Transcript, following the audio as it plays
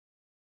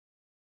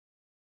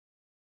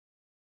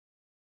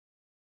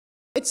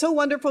It's so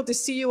wonderful to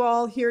see you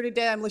all here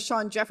today. I'm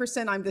LaShawn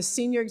Jefferson. I'm the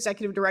Senior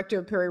Executive Director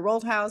of Perry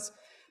Roldhaus,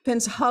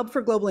 Penn's hub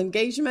for global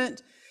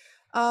engagement.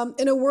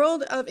 In a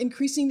world of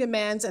increasing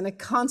demands and a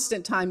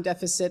constant time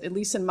deficit, at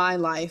least in my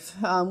life,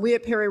 we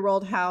at Perry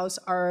Roldhaus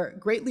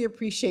greatly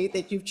appreciate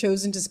that you've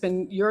chosen to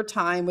spend your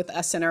time with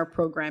us in our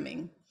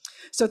programming.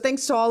 So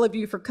thanks to all of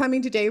you for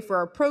coming today for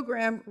our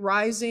program,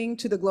 Rising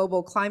to the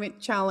Global Climate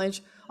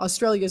Challenge,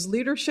 Australia's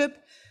Leadership,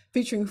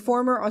 featuring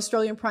former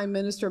Australian Prime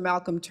Minister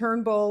Malcolm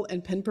Turnbull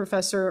and Penn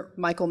professor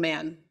Michael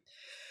Mann.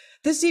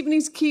 This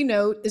evening's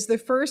keynote is the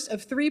first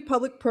of 3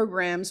 public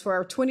programs for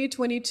our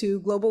 2022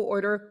 Global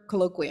Order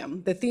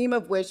Colloquium, the theme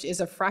of which is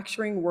A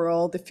Fracturing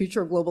World, the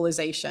Future of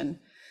Globalization.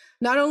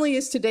 Not only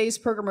is today's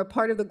program a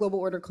part of the Global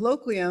Order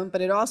Colloquium,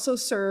 but it also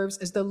serves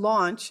as the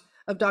launch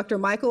of Dr.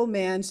 Michael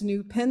Mann's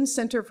new Penn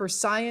Center for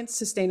Science,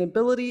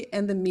 Sustainability,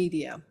 and the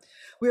Media.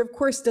 We're of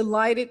course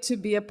delighted to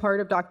be a part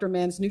of Dr.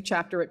 Mann's new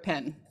chapter at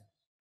Penn.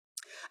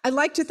 I'd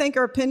like to thank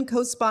our Penn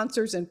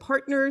co-sponsors and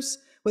partners,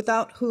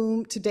 without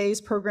whom today's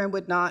program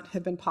would not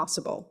have been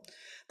possible.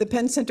 The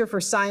Penn Center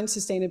for Science,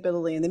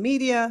 Sustainability, and the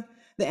Media,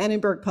 the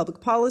Annenberg Public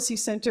Policy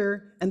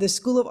Center, and the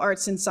School of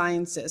Arts and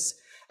Sciences.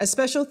 A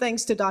special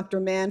thanks to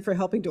Dr. Mann for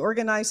helping to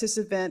organize this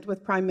event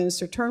with Prime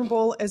Minister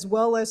Turnbull, as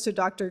well as to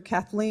Dr.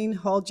 Kathleen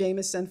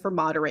Jamieson for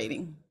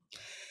moderating.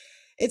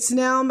 It's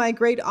now my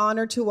great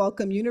honor to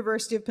welcome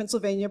University of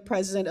Pennsylvania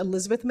President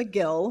Elizabeth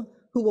McGill,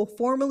 who will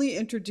formally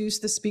introduce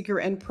the speaker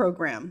and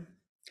program.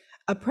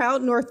 A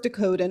proud North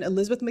Dakotan,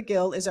 Elizabeth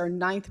McGill is our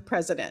 9th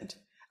president.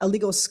 A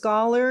legal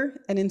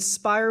scholar, an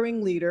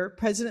inspiring leader,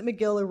 President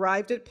McGill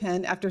arrived at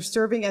Penn after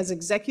serving as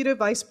executive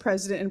vice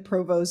president and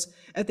provost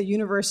at the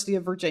University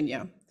of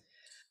Virginia.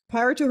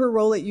 Prior to her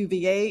role at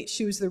UVA,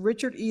 she was the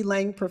Richard E.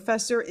 Lang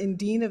Professor and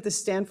Dean of the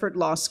Stanford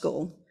Law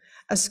School.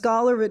 A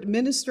scholar of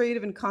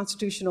administrative and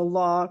constitutional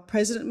law,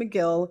 President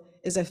McGill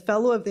is a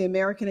fellow of the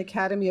American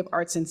Academy of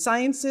Arts and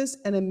Sciences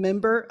and a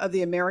member of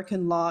the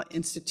American Law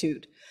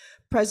Institute.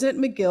 President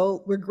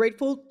McGill, we're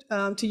grateful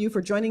to you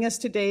for joining us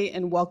today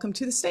and welcome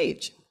to the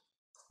stage.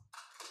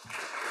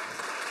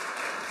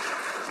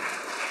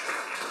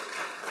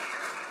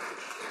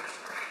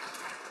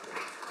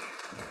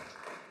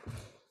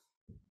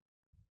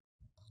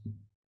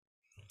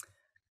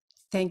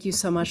 Thank you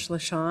so much,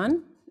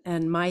 LaShawn,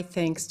 and my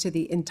thanks to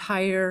the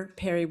entire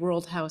Perry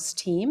Roldhaus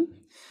team,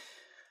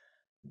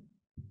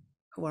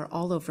 who are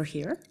all over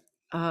here.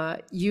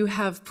 You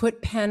have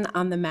put Penn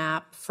on the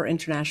map for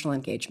international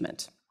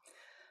engagement.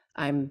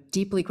 I'm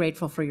deeply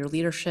grateful for your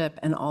leadership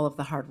and all of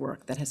the hard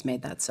work that has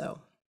made that so.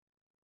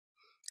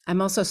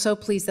 I'm also so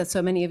pleased that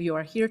so many of you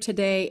are here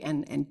today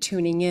and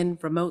tuning in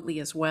remotely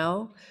as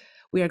well.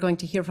 We are going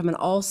to hear from an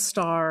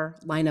all-star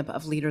lineup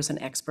of leaders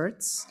and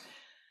experts.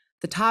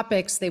 The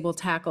topics they will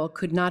tackle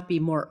could not be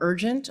more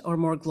urgent or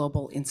more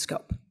global in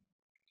scope.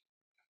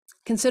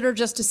 Consider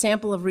just a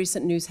sample of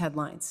recent news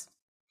headlines.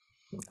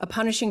 A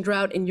punishing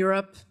drought in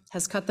Europe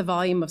has cut the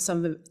volume of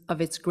some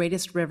of its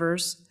greatest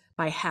rivers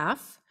by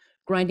half,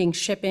 grinding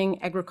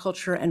shipping,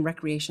 agriculture, and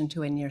recreation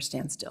to a near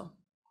standstill.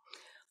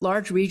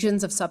 Large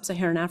regions of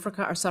sub-Saharan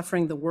Africa are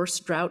suffering the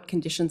worst drought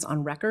conditions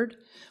on record,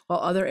 while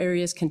other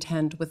areas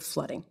contend with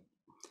flooding.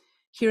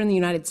 Here in the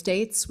United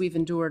States, we've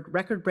endured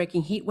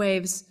record-breaking heat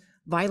waves,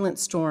 violent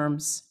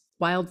storms,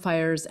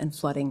 wildfires, and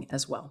flooding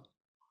as well.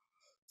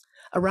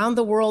 Around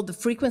the world, the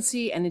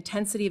frequency and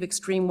intensity of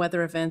extreme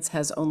weather events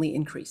has only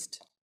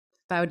increased.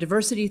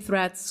 Biodiversity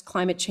threats,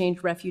 climate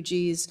change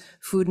refugees,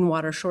 food and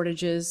water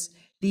shortages,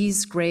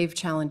 these grave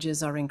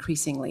challenges are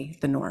increasingly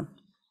the norm.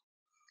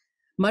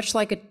 Much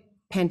like a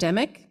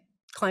pandemic,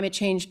 climate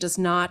change does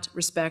not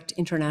respect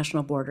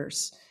international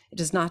borders. It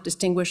does not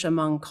distinguish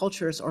among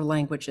cultures or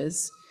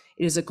languages.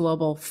 It is a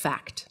global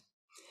fact.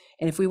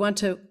 And if we want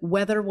to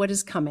weather what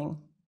is coming,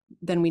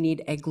 then we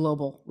need a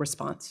global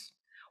response.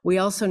 We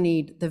also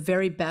need the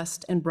very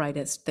best and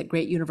brightest that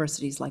great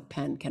universities like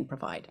Penn can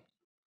provide.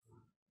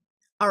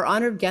 Our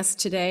honored guest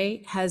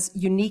today has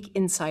unique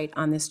insight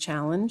on this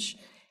challenge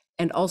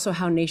and also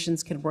how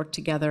nations can work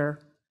together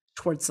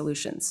toward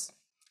solutions.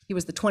 He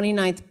was the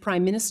 29th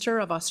Prime Minister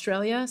of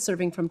Australia,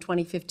 serving from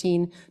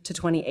 2015 to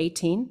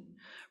 2018.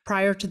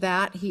 Prior to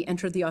that, he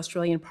entered the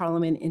Australian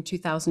Parliament in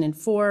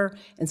 2004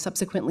 and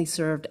subsequently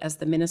served as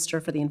the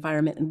Minister for the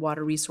Environment and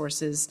Water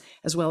Resources,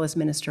 as well as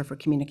Minister for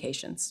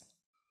Communications.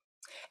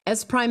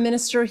 As Prime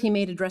Minister, he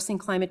made addressing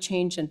climate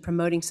change and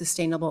promoting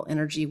sustainable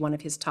energy one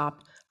of his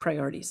top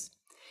priorities.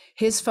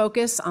 His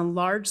focus on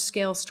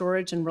large-scale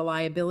storage and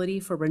reliability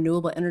for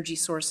renewable energy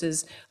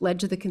sources led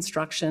to the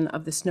construction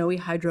of the Snowy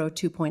Hydro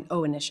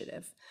 2.0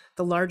 initiative,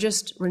 the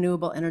largest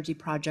renewable energy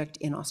project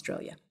in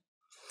Australia.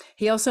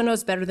 He also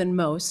knows better than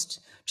most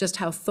just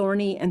how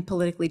thorny and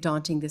politically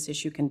daunting this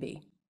issue can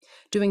be.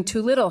 Doing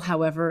too little,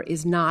 however,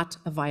 is not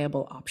a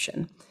viable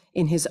option.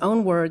 In his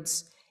own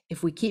words,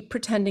 if we keep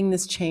pretending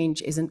this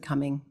change isn't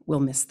coming, we'll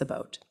miss the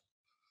boat.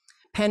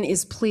 Penn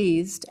is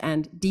pleased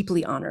and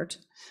deeply honored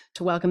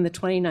to welcome the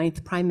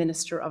 29th Prime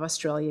Minister of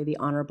Australia, the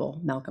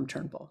Honorable Malcolm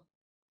Turnbull.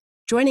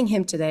 Joining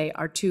him today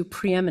are 2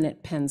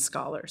 preeminent Penn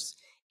scholars,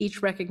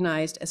 each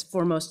recognized as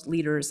foremost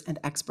leaders and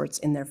experts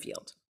in their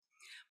field.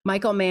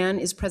 Michael Mann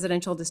is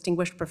Presidential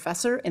Distinguished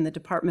Professor in the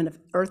Department of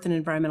Earth and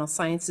Environmental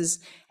Sciences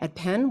at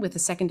Penn with a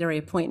secondary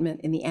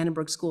appointment in the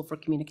Annenberg School for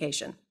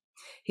Communication.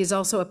 He is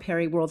also a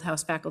Perry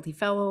Worldhouse Faculty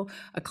Fellow,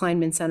 a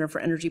Kleinman Center for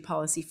Energy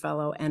Policy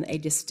Fellow, and a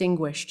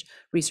Distinguished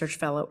Research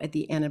Fellow at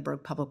the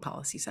Annenberg Public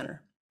Policy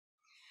Center.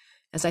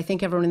 As I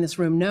think everyone in this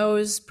room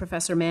knows,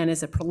 Professor Mann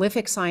is a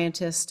prolific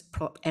scientist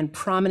and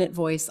prominent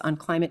voice on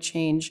climate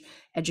change,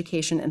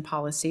 education, and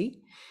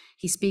policy.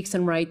 He speaks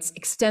and writes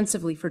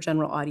extensively for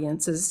general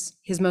audiences.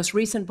 His most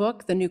recent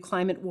book, The New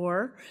Climate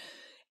War,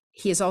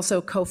 he is also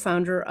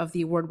co-founder of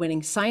the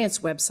award-winning science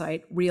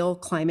website,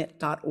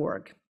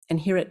 realclimate.org. And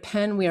here at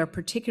Penn, we are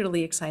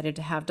particularly excited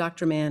to have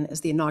Dr. Mann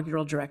as the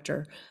inaugural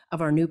director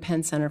of our new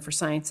Penn Center for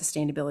Science,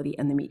 Sustainability,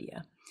 and the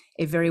Media.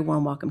 A very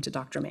warm welcome to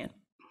Dr. Mann.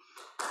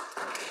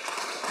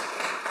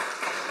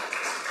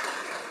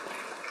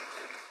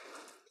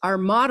 Our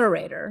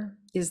moderator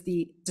is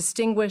the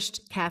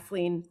distinguished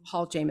Kathleen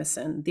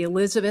Jamieson, the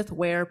Elizabeth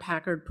Ware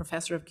Packard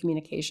Professor of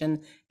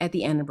Communication at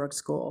the Annenberg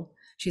School.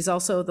 She's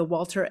also the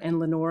Walter and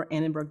Lenore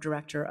Annenberg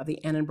Director of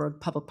the Annenberg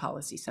Public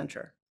Policy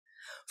Center.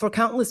 For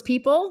countless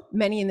people,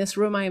 many in this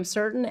room, I am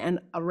certain,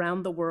 and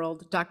around the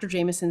world, Dr.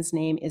 Jamieson's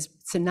name is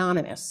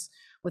synonymous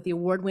with the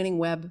award-winning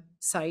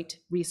website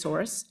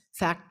resource,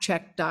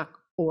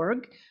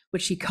 factcheck.org,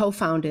 which she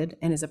co-founded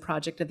and is a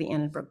project of the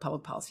Annenberg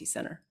Public Policy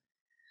Center.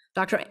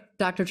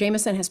 Dr.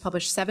 Jamieson has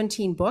published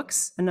 17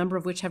 books, a number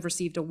of which have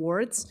received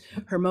awards.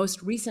 Her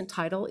most recent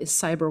title is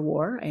Cyber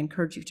War. I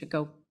encourage you to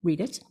go read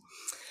it.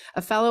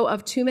 A fellow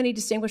of too many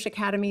distinguished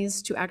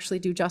academies to actually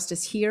do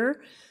justice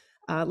here.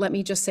 Let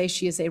me just say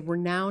she is a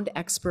renowned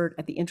expert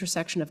at the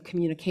intersection of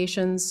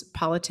communications,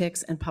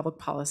 politics, and public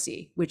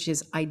policy, which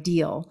is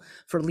ideal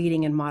for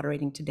leading and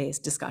moderating today's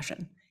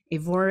discussion. A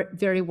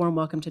very warm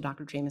welcome to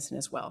Dr. Jamieson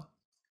as well.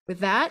 With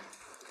that,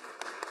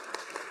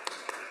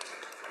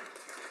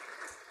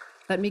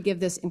 let me give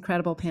this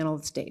incredible panel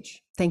the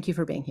stage. Thank you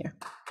for being here.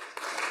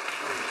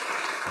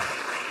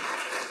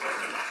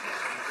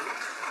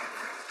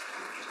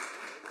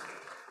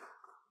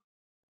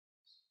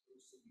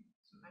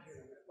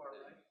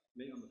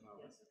 Me on the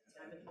power.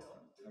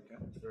 Okay,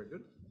 very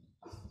good.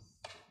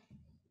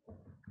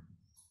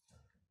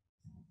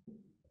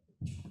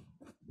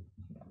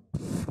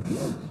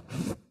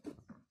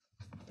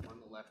 On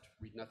the left,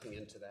 read nothing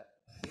into that.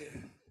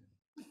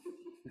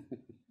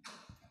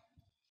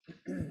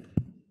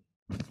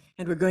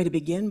 And we're going to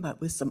begin, but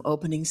with some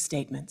opening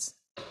statements.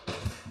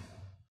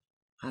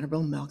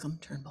 Honorable Malcolm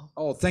Turnbull.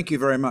 Oh, thank you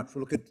very much.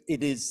 Look,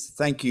 it is,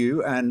 thank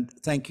you, and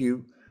thank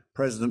you,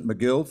 President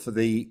McGill, for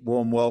the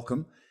warm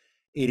welcome.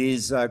 It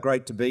is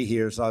great to be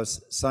here. As I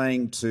was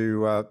saying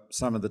to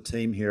some of the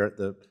team here at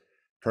the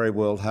Perry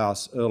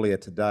Worldhouse earlier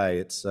today,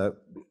 it's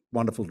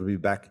wonderful to be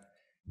back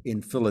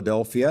in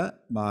Philadelphia.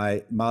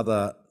 My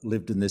mother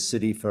lived in this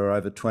city for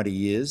over 20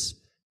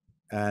 years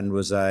and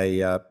was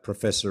a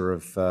professor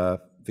of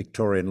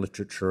Victorian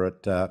literature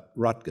at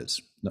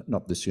Rutgers,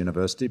 not this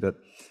university, but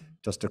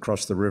just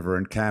across the river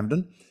in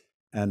Camden.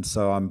 And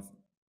so I'm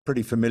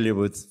pretty familiar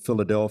with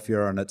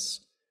Philadelphia, and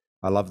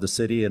I love the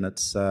city, and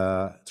it's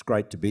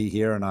great to be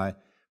here, and I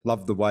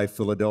love the way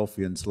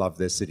Philadelphians love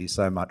their city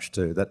so much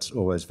too. That's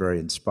always very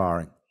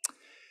inspiring.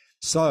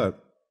 So,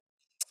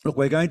 look,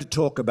 we're going to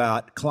talk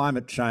about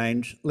climate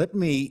change. Let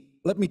me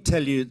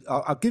tell you,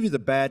 I'll give you the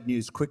bad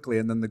news quickly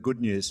and then the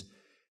good news.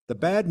 The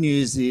bad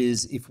news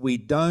is if we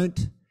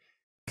don't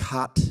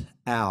cut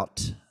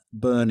out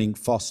burning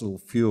fossil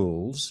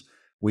fuels,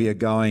 we are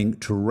going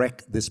to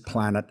wreck this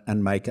planet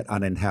and make it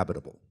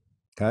uninhabitable,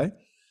 okay?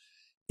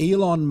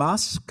 Elon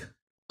Musk,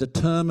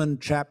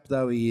 determined chap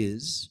though he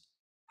is,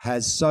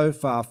 has so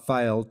far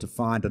failed to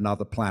find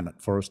another planet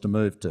for us to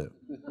move to.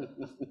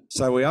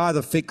 So we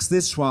either fix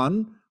this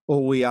one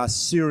or we are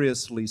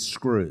seriously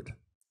screwed.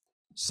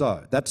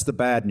 So that's the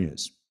bad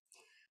news.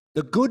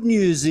 The good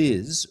news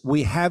is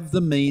we have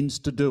the means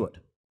to do it.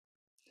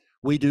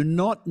 We do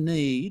not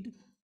need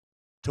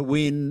to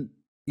win,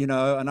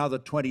 another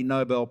 20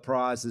 Nobel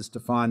Prizes to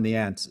find the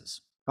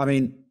answers. I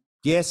mean,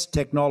 yes,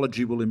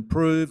 technology will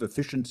improve,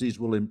 efficiencies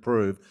will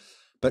improve,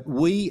 but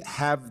we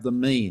have the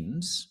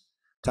means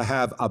to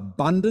have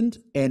abundant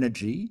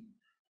energy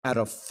at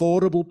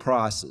affordable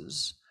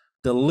prices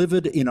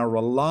delivered in a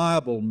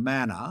reliable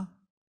manner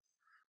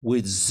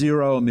with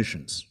zero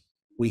emissions.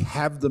 We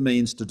have the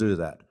means to do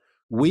that.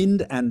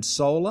 Wind and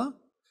solar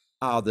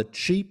are the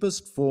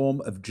cheapest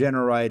form of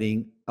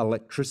generating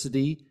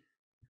electricity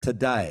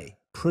today,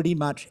 pretty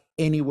much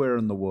anywhere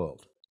in the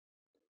world.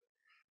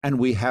 And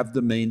we have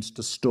the means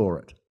to store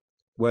it,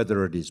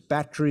 whether it is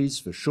batteries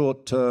for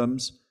short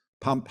terms,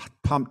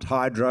 pumped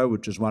hydro,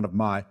 which is one of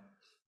my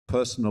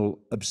personal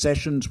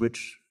obsessions,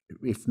 which,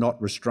 if not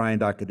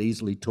restrained, I could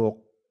easily talk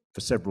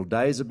for several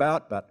days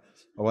about, but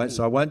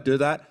I won't do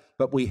that.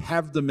 But we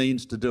have the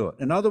means to do it.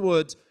 In other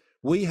words,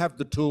 we have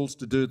the tools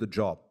to do the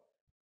job.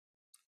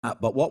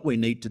 But what we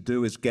need to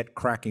do is get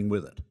cracking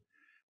with it.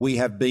 We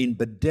have been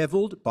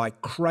bedeviled by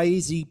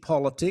crazy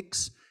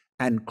politics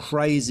and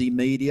crazy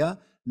media,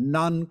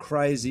 none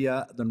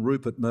crazier than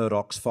Rupert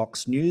Murdoch's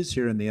Fox News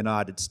here in the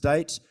United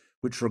States,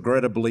 which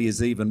regrettably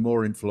is even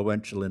more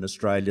influential in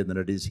Australia than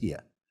it is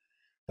here.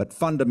 But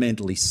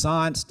fundamentally,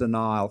 science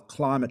denial,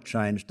 climate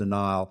change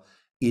denial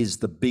is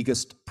the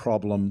biggest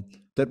problem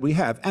that we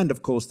have, and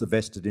of course the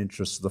vested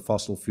interests of the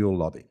fossil fuel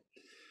lobby.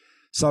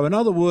 So in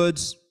other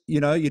words, you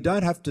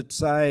don't have to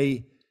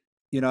say,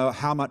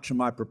 how much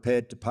am I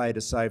prepared to pay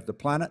to save the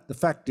planet? The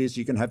fact is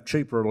you can have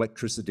cheaper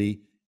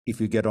electricity if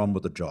you get on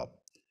with the job.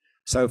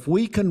 So if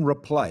we can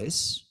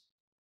replace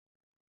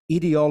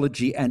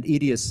ideology and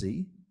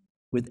idiocy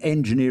with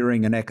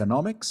engineering and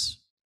economics,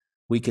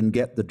 we can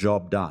get the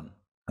job done.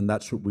 And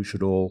that's what we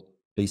should all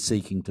be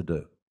seeking to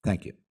do.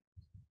 Thank you.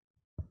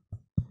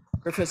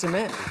 Professor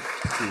Mann.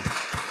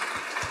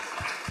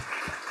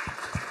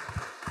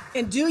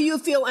 And do you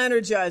feel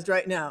energized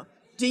right now?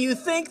 Do you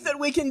think that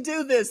we can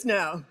do this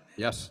now?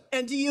 Yes.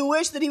 And do you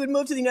wish that he would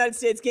move to the United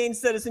States, gain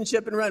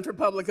citizenship, and run for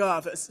public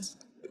office?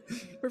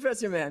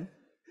 Professor Mann.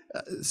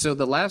 So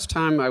the last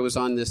time I was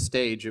on this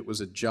stage, it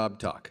was a job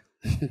talk.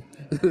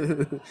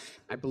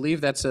 I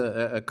believe that's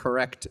a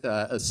correct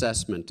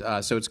assessment.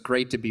 So it's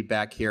great to be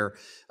back here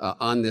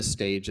on this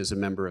stage as a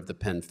member of the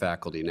Penn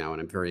faculty now,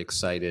 and I'm very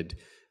excited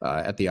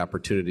at the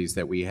opportunities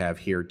that we have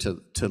here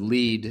to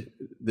lead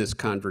this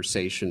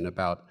conversation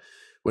about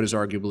what is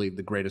arguably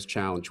the greatest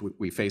challenge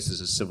we face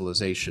as a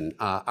civilization.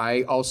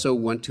 I also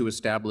want to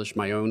establish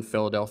my own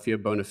Philadelphia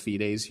bona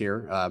fides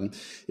here.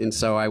 And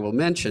so I will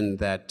mention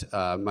that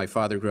my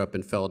father grew up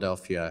in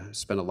Philadelphia,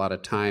 spent a lot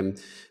of time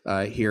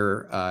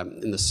here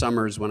in the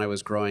summers when I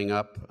was growing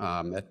up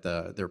at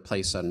their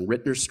place on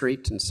Rittner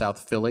Street in South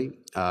Philly.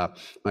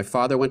 My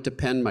father went to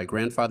Penn, my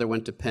grandfather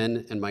went to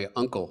Penn, and my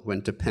uncle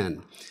went to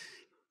Penn.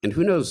 And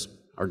who knows,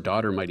 our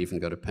daughter might even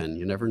go to Penn,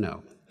 you never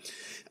know.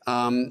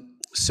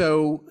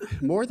 So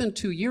more than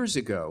 2 years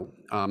ago,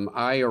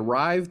 I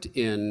arrived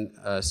in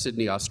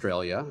Sydney,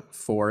 Australia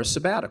for a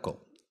sabbatical.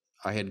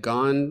 I had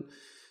gone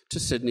to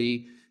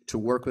Sydney to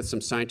work with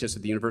some scientists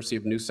at the University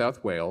of New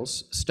South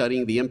Wales,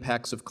 studying the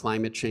impacts of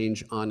climate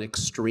change on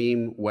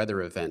extreme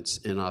weather events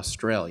in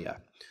Australia.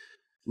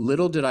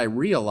 Little did I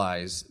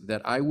realize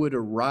that I would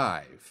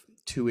arrive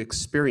to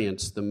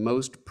experience the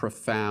most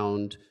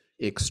profound,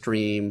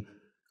 extreme,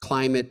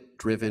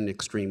 climate-driven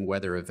extreme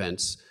weather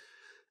events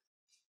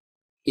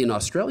in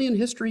Australian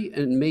history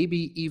and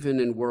maybe even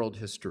in world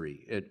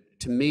history.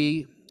 To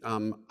me,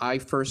 I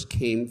first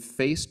came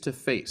face to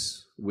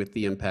face with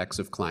the impacts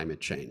of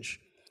climate change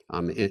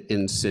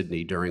in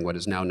Sydney during what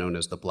is now known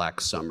as the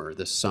Black Summer,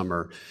 this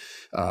summer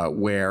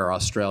where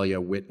Australia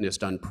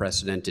witnessed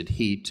unprecedented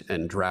heat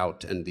and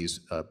drought and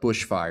these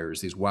bushfires,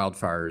 these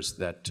wildfires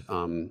that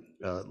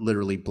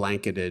literally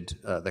blanketed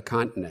the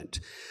continent.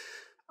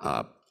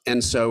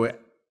 And so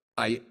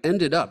I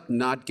ended up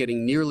not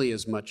getting nearly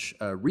as much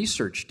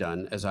research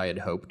done as I had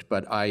hoped,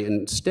 but I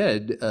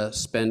instead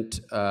spent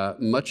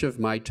much of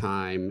my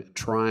time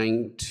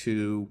trying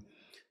to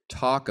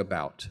talk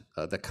about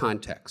the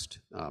context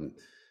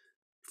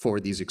for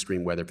these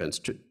extreme weather events,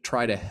 to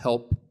try to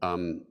help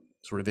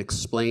sort of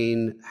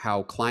explain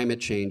how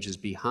climate change is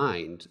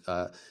behind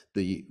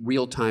the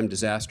real-time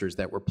disasters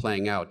that were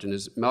playing out. And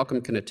as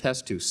Malcolm can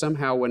attest to,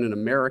 somehow when an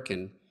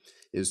American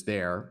is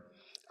there,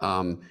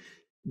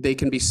 they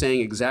can be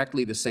saying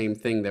exactly the same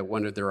thing that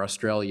one of their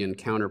Australian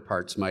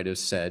counterparts might have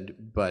said,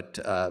 but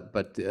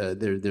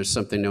there's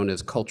something known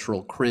as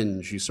cultural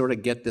cringe. You sort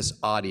of get this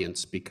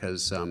audience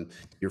because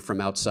you're from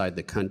outside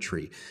the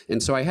country.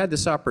 And so I had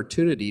this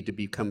opportunity to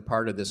become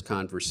part of this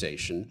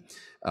conversation.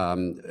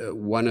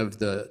 One of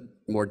the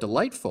more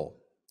delightful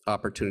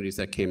opportunities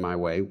that came my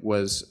way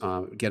was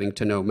getting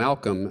to know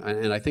Malcolm.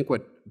 And I think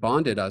what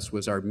bonded us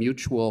was our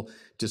mutual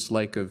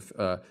dislike of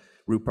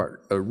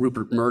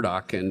Rupert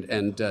Murdoch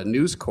and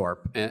News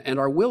Corp, and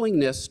our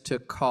willingness to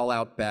call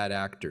out bad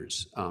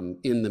actors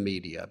in the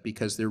media,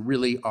 because there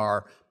really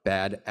are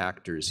bad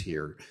actors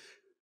here.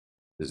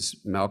 As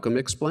Malcolm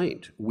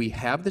explained, we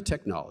have the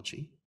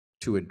technology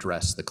to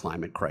address the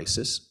climate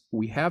crisis.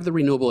 We have the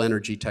renewable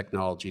energy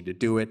technology to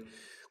do it.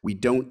 We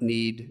don't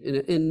need,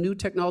 and new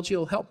technology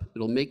will help.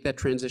 It'll make that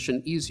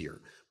transition easier.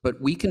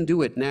 But we can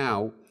do it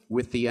now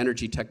with the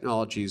energy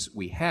technologies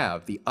we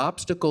have. The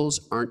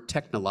obstacles aren't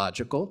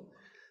technological.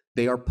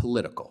 They are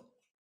political.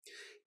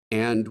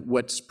 And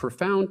what's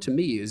profound to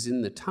me is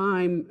in the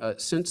time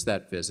since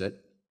that visit,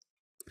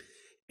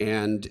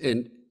 and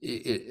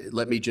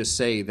let me just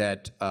say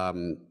that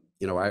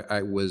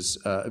I was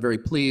very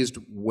pleased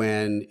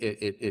when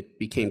it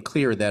became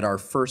clear that our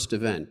first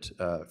event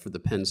for the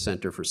Penn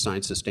Center for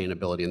Science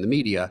Sustainability in the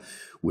Media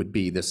would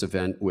be this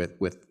event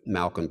with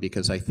Malcolm,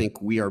 because I think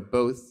we are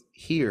both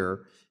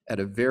here at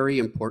a very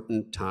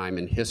important time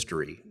in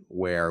history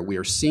where we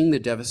are seeing the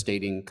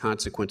devastating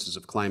consequences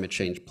of climate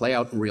change play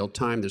out in real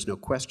time. There's no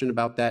question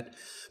about that.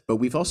 But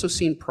we've also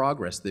seen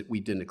progress that we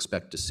didn't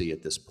expect to see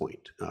at this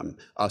point.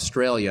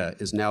 Australia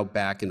is now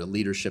back in a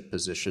leadership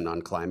position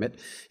on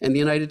climate, and the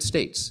United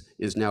States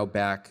is now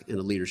back in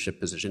a leadership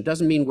position.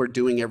 Doesn't mean we're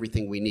doing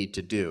everything we need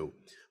to do,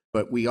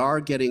 but we are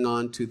getting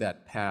onto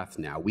that path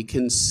now. We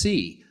can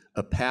see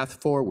a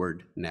path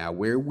forward now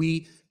where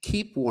we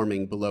keep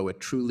warming below a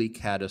truly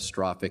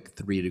catastrophic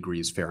 3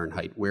 degrees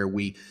Fahrenheit, where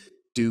we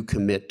do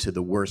commit to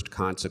the worst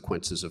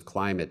consequences of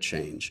climate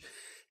change.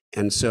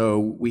 And so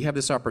we have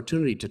this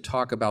opportunity to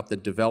talk about the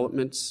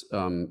developments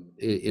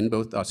in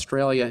both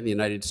Australia and the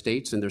United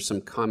States, and there's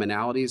some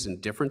commonalities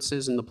and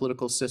differences in the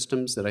political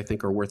systems that I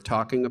think are worth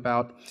talking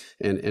about.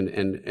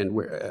 And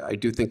where I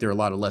do think there are a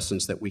lot of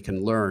lessons that we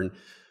can learn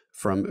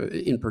from,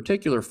 in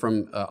particular,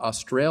 from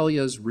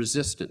Australia's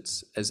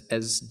resistance.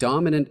 As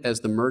dominant as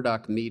the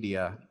Murdoch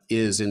media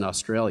is in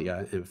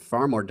Australia, and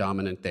far more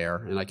dominant there,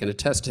 and I can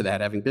attest to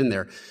that having been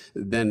there,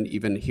 than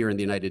even here in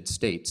the United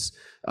States.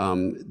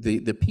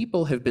 The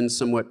people have been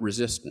somewhat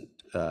resistant,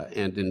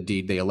 and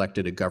indeed they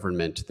elected a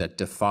government that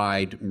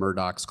defied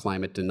Murdoch's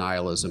climate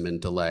denialism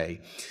and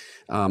delay.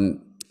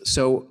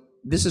 So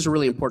this is a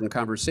really important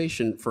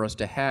conversation for us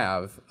to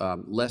have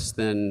less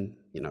than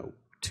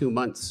 2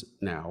 months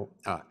now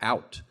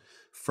out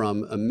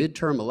from a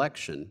midterm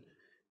election.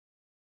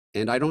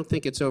 And I don't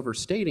think it's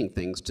overstating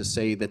things to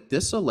say that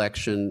this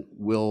election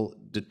will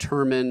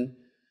determine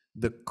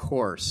the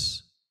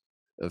course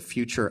of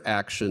future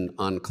action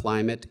on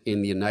climate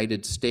in the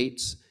United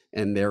States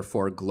and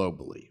therefore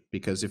globally.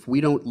 Because if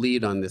we don't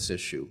lead on this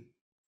issue,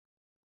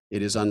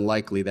 it is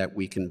unlikely that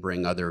we can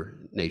bring other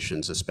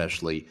nations,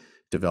 especially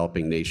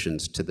developing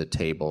nations, to the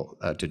table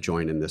to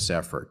join in this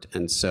effort.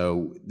 And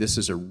so this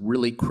is a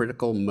really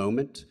critical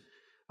moment.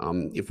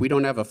 If we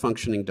don't have a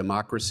functioning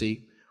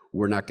democracy,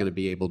 we're not going to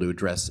be able to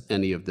address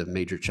any of the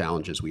major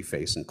challenges we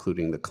face,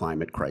 including the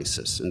climate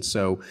crisis. And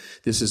so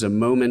this is a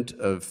moment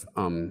of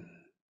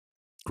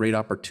great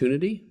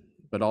opportunity,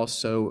 but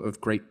also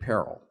of great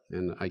peril.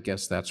 And I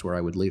guess that's where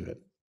I would leave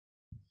it.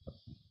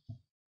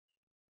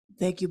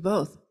 Thank you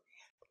both.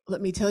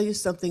 Let me tell you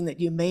something that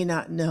you may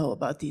not know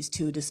about these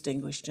two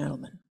distinguished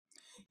gentlemen.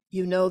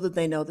 You know that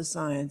they know the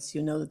science.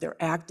 You know that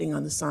they're acting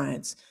on the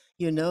science.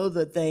 You know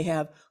that they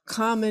have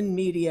common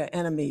media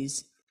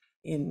enemies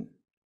in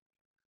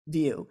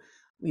view.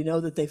 We know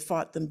that they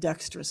fought them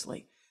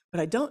dexterously. But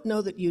I don't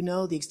know that you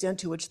know the extent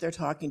to which they're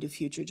talking to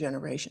future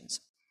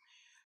generations.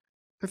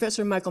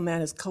 Professor Michael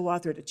Mann has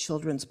co-authored a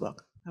children's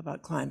book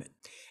about climate.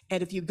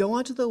 And if you go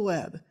onto the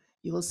web,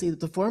 you will see that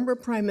the former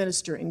prime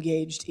minister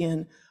engaged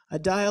in a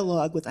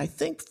dialogue with, I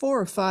think,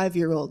 4 or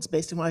 5-year-olds,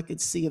 based on what I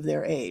could see of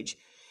their age,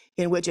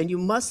 in which, and you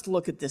must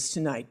look at this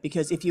tonight,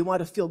 because if you want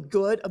to feel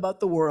good about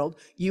the world,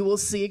 you will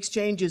see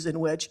exchanges in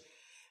which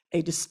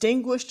a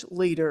distinguished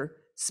leader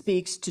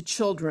speaks to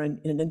children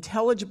in an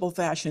intelligible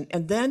fashion,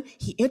 and then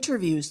he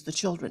interviews the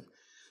children.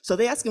 So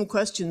they ask him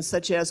questions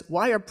such as,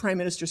 why are prime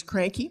ministers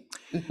cranky?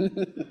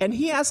 And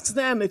he asks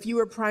them, if you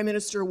were prime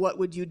minister, what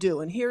would you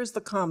do? And here's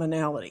the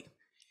commonality.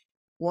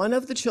 One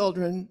of the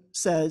children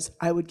says,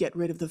 I would get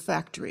rid of the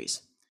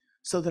factories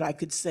so that I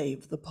could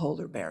save the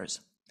polar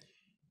bears.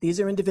 These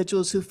are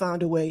individuals who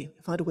found a way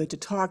to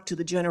talk to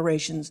the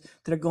generations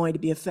that are going to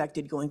be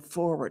affected going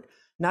forward,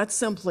 not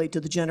simply to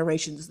the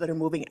generations that are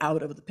moving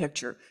out of the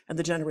picture and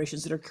the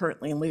generations that are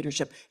currently in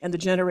leadership and the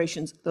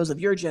generations, those of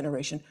your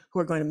generation, who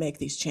are going to make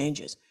these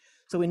changes.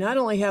 So we not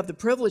only have the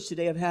privilege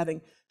today of having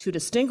two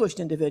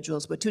distinguished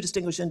individuals, but two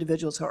distinguished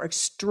individuals who are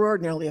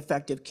extraordinarily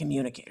effective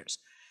communicators.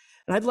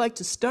 And I'd like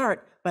to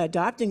start by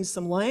adopting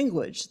some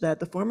language that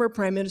the former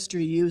prime minister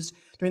used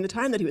during the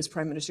time that he was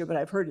prime minister, but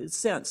I've heard it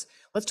since.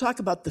 Let's talk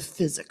about the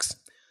physics.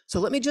 So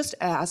let me just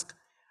ask,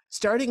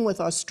 starting with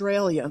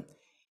Australia,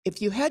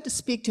 if you had to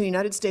speak to a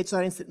United States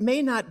audience that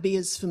may not be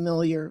as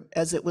familiar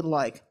as it would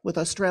like with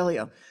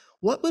Australia,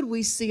 what would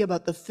we see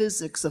about the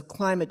physics of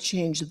climate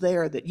change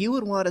there that you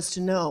would want us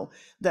to know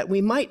that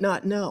we might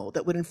not know,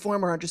 that would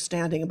inform our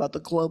understanding about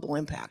the global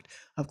impact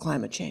of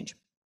climate change?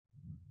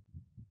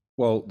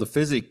 Well, the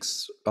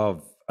physics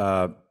of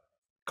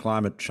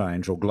climate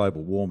change, or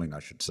global warming, I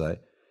should say,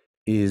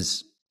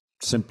 is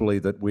simply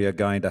that we are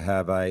going to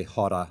have a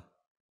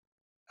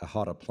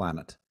hotter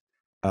planet.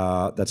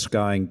 That's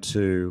going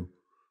to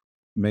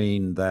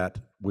mean that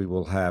we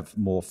will have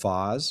more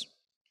fires,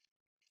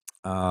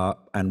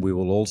 and we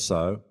will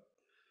also,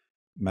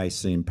 may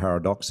seem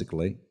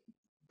paradoxically,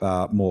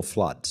 more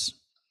floods,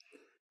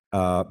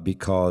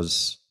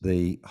 because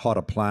the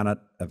hotter planet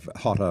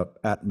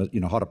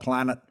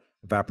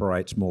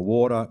evaporates more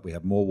water. We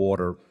have more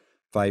water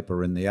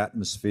vapor in the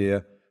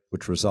atmosphere,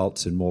 which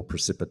results in more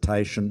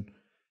precipitation.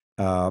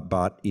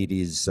 But it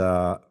is,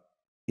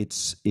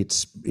 it's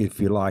if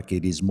you like,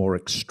 it is more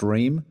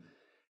extreme.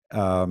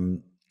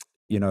 One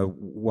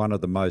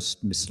of the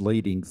most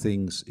misleading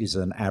things is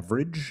an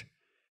average,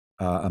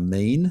 a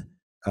mean,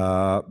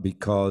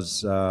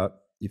 because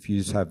if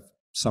you have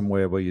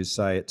somewhere where you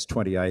say it's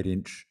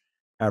 28-inch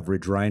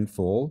average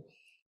rainfall,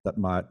 that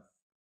might,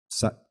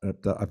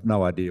 I've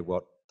no idea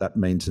what that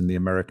means in the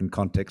American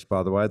context,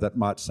 by the way. That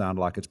might sound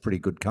like it's pretty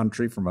good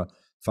country from a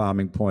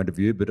farming point of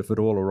view, but if it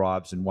all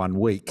arrives in 1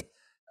 week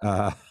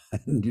and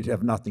you'd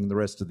have nothing the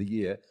rest of the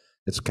year,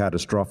 it's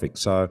catastrophic.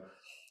 So,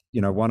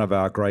 one of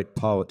our great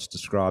poets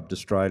described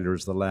Australia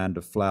as the land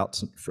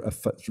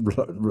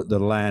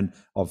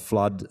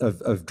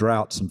of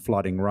droughts and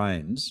flooding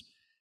rains.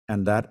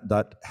 And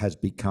that has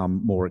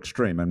become more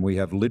extreme. And we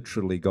have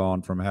literally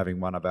gone from having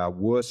one of our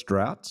worst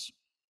droughts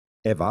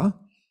ever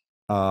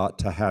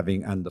to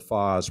having, and the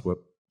fires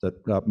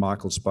that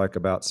Michael spoke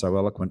about so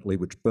eloquently,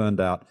 which burned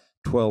out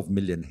 12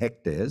 million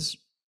hectares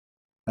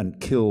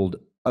and killed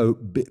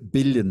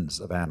billions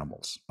of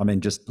animals. I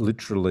mean, just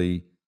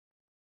literally,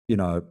 you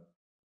know,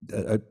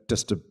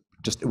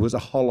 it was a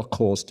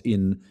holocaust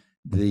in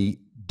the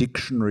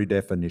dictionary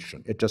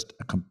definition. It just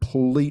a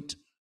complete,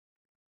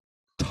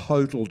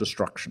 total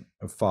destruction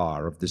of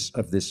fire of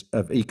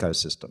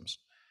ecosystems,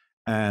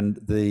 and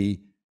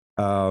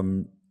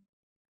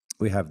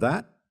we have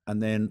that,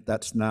 and then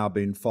that's now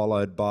been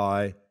followed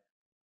by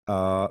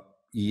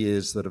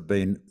years that have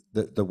been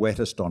the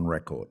wettest on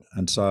record,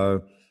 and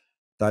so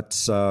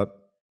that's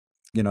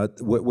you know,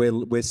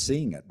 we're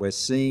seeing it. We're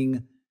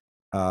seeing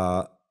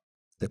the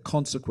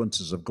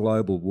consequences of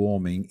global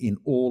warming in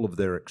all of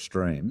their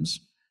extremes,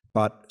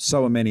 but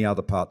so are many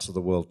other parts of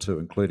the world too,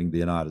 including the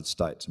United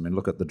States. I mean,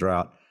 look at the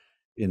drought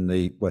in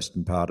the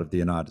western part of the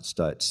United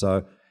States.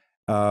 So,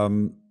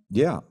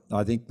 yeah,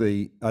 I think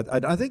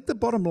the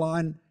bottom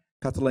line,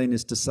 Kathleen,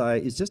 is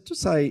just to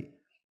say,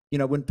 you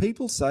know, when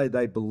people say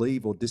they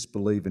believe or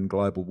disbelieve in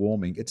global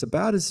warming, it's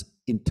about as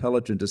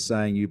intelligent as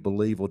saying you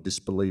believe or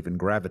disbelieve in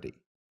gravity.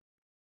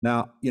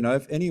 Now, you know,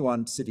 if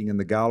anyone sitting in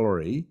the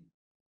gallery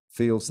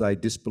feels they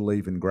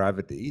disbelieve in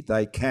gravity,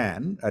 they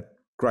can, at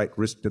great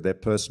risk to their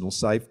personal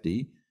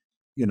safety,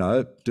 you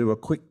know, do a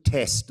quick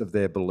test of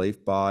their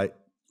belief by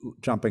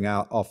jumping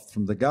out off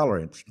from the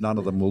gallery, which none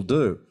of them will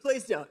do.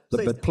 Please don't.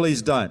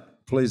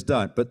 Please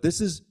don't. But this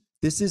is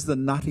the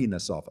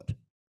nuttiness of it.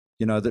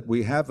 You know, that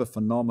we have a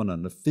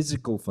phenomenon, a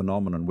physical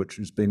phenomenon, which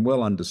has been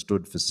well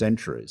understood for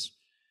centuries,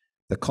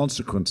 the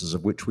consequences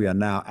of which we are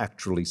now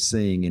actually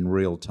seeing in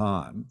real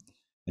time.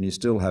 And you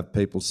still have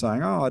people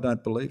saying, oh, I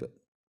don't believe it.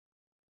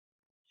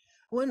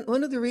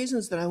 One of the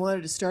reasons that I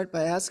wanted to start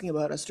by asking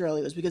about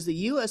Australia was because the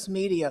US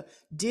media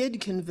did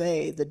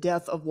convey the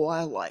death of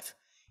wildlife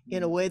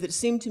in a way that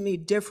seemed to me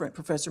different,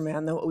 Professor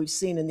Mann, than what we've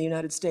seen in the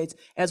United States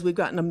as we've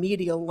gotten a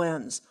media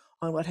lens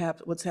on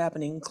what's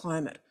happening in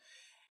climate.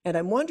 And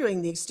I'm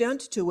wondering the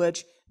extent to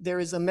which there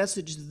is a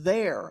message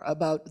there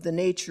about the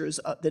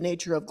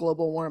nature of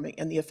global warming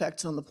and the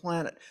effects on the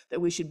planet that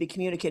we should be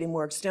communicating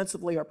more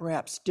extensively or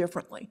perhaps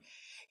differently.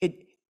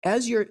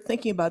 As you're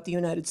thinking about the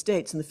United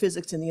States and the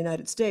physics in the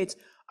United States,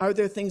 are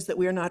there things that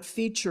we are not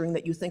featuring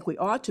that you think we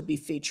ought to be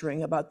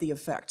featuring about the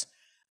effect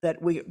that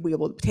we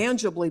will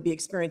tangibly be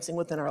experiencing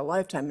within our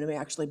lifetime and may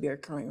actually be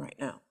occurring right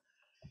now?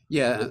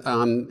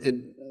 Yeah,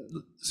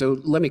 so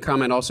let me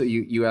comment also,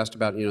 you asked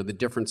about, you know, the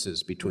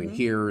differences between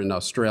here and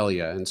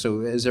Australia. And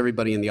so as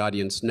everybody in the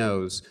audience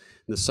knows,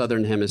 in the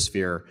Southern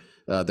Hemisphere,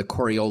 the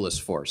Coriolis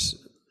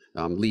force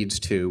leads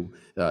to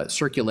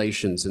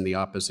circulations in the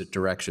opposite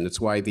direction.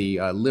 It's why the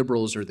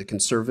Liberals are the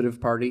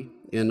Conservative Party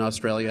in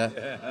Australia,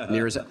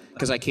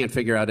 because I can't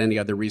figure out any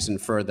other reason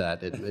for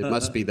that. It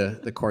must be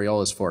the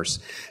Coriolis force.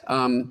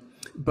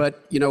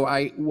 But, you know,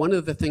 one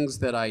of the things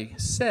that I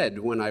said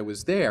when I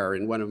was there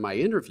in one of my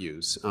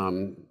interviews,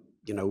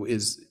 you know,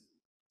 is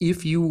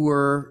if you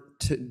were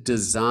to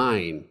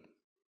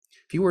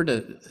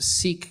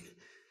seek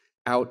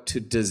out to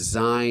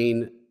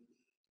design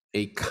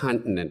a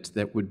continent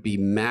that would be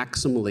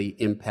maximally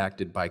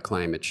impacted by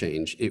climate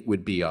change, it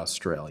would be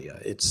Australia.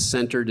 It's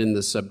centered in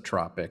the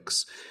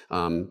subtropics.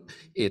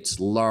 It's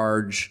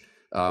large.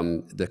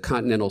 The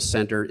continental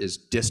center is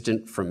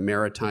distant from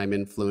maritime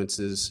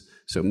influences.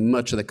 So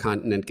much of the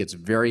continent gets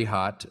very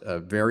hot,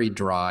 very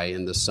dry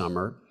in the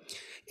summer.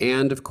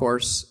 And of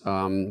course,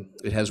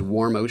 it has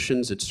warm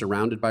oceans. It's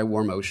surrounded by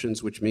warm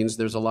oceans, which means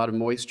there's a lot of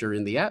moisture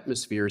in the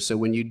atmosphere. So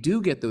when you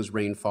do get those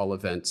rainfall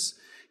events,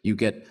 you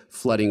get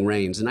flooding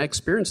rains. And I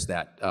experienced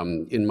that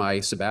in my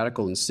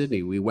sabbatical in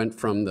Sydney. We went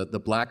from the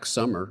black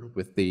summer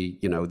with the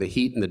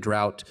heat and the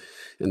drought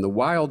and the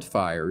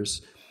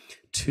wildfires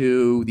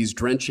to these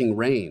drenching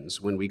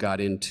rains when we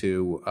got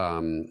into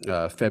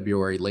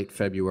late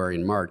February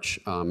and March.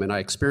 And I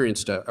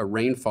experienced a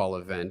rainfall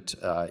event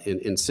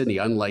in Sydney,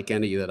 unlike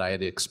any that I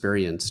had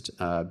experienced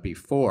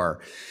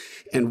before.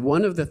 And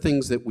one of the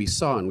things that we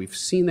saw, and we've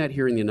seen that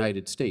here in the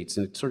United States,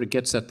 and it sort of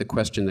gets at the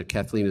question that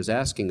Kathleen is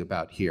asking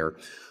about here,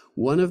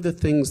 one of the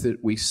things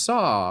that we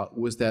saw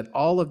was that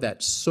all of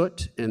that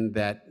soot and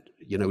that,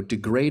 you know,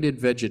 degraded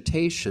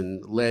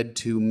vegetation led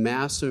to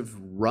massive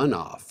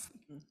runoff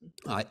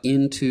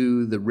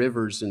into the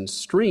rivers and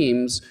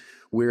streams,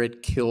 where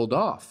it killed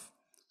off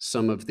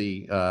some of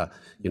the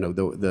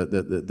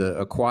the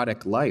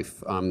aquatic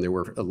life. There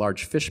were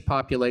large fish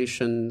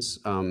populations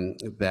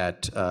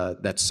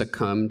that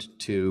succumbed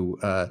to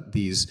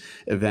these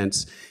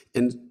events.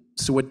 And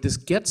so what this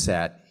gets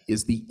at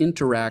is the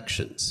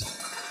interactions.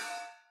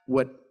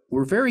 What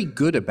we're very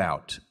good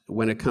about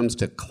when it comes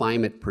to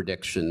climate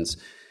predictions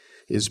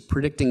is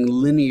predicting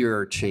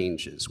linear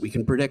changes. We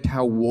can predict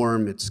how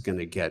warm it's going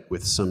to get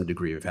with some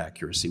degree of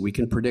accuracy. We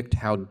can predict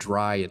how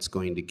dry it's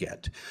going to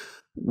get.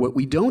 What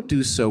we don't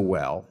do so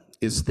well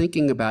is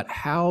thinking about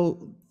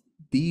how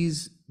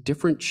these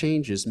different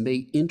changes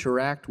may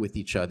interact with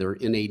each other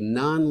in a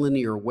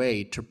nonlinear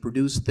way to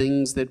produce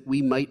things that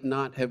we might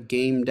not have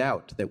gamed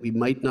out, that we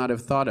might not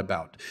have thought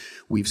about.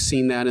 We've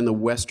seen that in the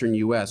Western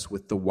US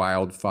with the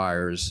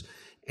wildfires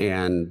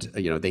and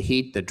the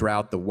heat, the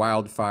drought, the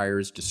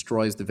wildfires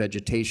destroys the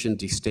vegetation,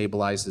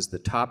 destabilizes the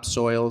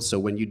topsoil. So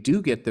when you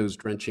do get those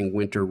drenching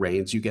winter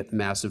rains, you get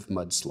massive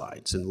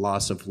mudslides and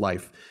loss of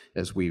life,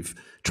 as we've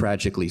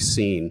tragically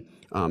seen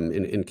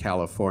in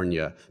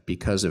California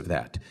because of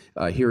that.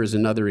 Here is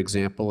another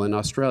example in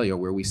Australia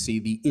where we see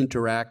the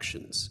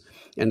interactions.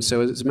 And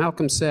so as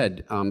Malcolm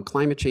said,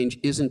 climate change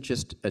isn't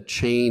just a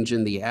change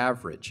in the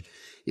average,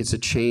 it's a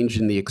change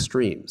in the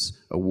extremes.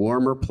 A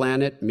warmer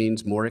planet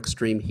means more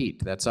extreme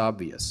heat, that's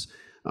obvious.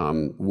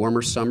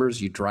 Warmer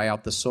summers, you dry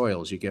out the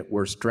soils, you get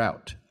worse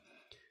drought.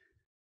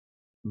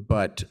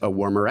 But a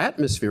warmer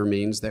atmosphere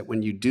means that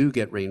when you do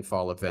get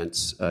rainfall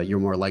events,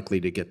 you're more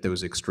likely to get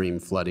those extreme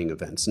flooding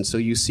events. And so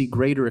you see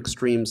greater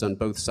extremes on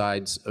both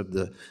sides of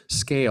the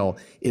scale,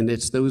 and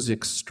it's those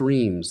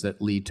extremes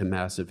that lead to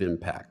massive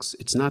impacts.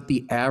 It's not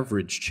the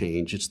average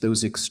change, it's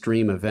those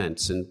extreme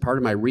events. And part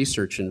of my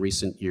research in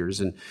recent years,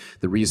 and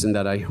the reason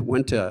that I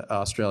went to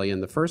Australia in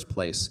the first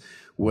place,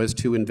 was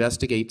to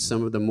investigate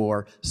some of the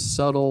more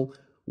subtle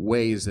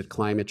ways that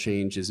climate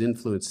change is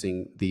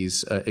influencing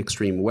these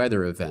extreme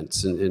weather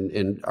events.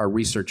 And our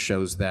research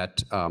shows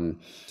that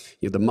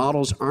the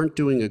models aren't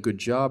doing a good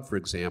job, for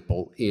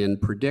example, in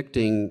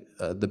predicting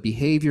the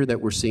behavior that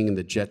we're seeing in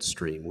the jet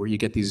stream, where you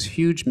get these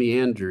huge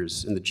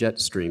meanders in the jet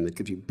stream that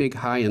give you big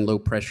high and low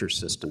pressure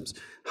systems.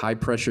 High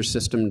pressure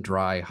system,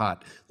 dry,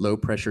 hot. Low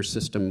pressure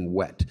system,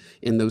 wet.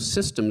 And those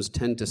systems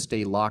tend to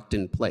stay locked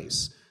in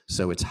place.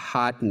 So it's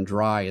hot and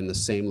dry in the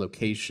same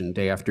location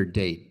day after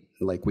day,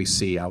 like we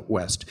see out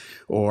west.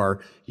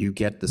 Or you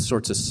get the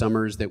sorts of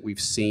summers that we've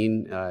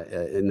seen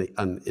in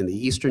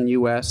the eastern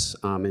US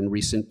in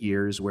recent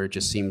years, where it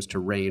just seems to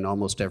rain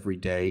almost every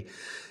day.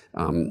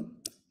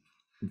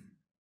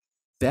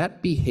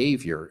 That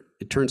behavior,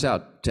 it turns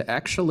out, to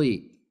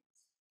actually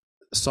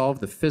solve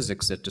the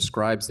physics that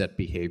describes that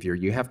behavior,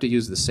 you have to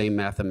use the same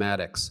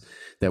mathematics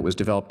that was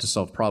developed to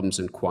solve problems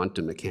in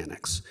quantum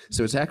mechanics.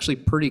 So it's actually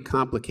pretty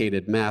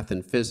complicated math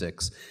and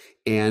physics.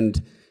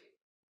 And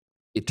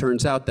it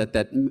turns out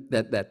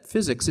that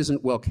physics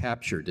isn't well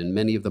captured in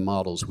many of the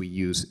models we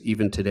use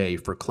even today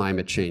for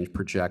climate change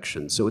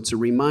projections. So it's a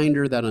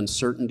reminder that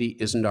uncertainty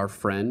isn't our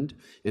friend,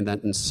 and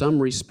that in some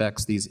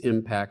respects these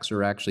impacts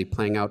are actually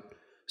playing out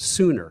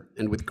sooner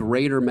and with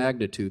greater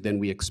magnitude than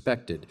we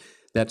expected.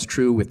 That's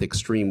true with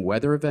extreme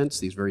weather events,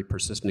 these very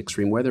persistent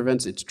extreme weather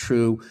events. It's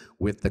true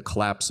with the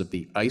collapse of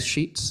the ice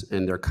sheets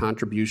and their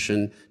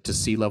contribution to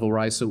sea level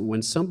rise. So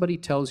when somebody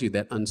tells you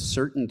that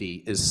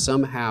uncertainty is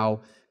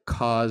somehow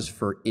cause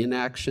for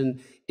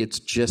inaction, it's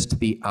just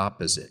the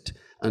opposite.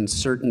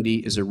 Uncertainty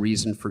is a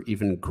reason for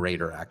even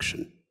greater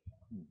action.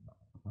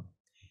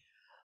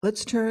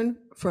 Let's turn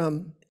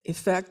from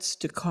effects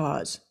to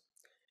cause,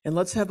 and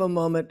let's have a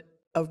moment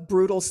of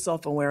brutal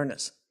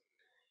self-awareness.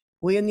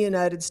 We in the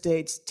United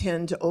States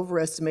tend to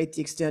overestimate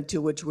the extent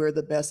to which we're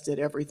the best at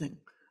everything.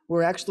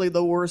 We're actually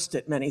the worst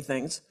at many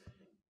things.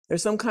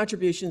 There's some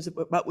contributions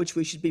about which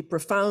we should be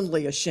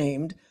profoundly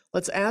ashamed.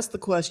 Let's ask the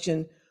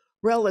question,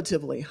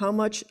 relatively, how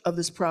much of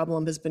this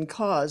problem has been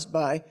caused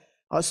by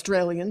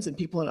Australians and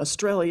people in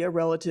Australia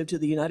relative to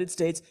the United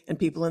States and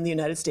people in the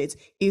United States?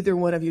 Either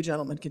one of you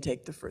gentlemen can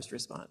take the first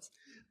response.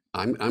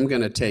 I'm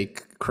going to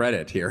take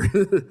credit here.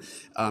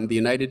 The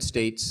United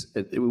States,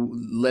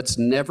 let's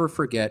never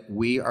forget,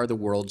 we are the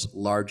world's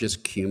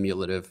largest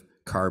cumulative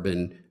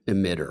carbon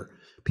emitter.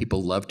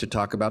 People love to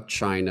talk about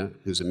China,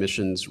 whose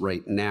emissions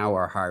right now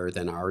are higher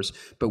than ours,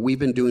 but we've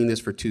been doing this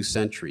for 2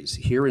 centuries.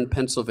 Here in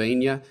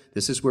Pennsylvania,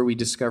 this is where we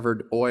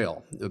discovered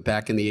oil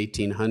back in the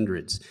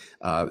 1800s.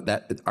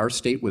 That our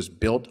state was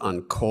built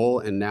on coal,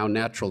 and now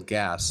natural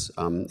gas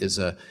is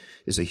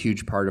a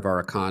huge part of our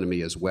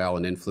economy as well,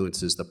 and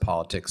influences the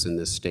politics in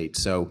this state.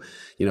 So,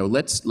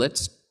 let's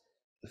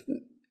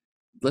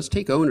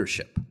take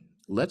ownership.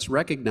 Let's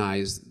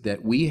recognize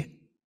that we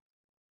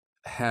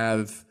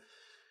have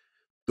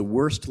the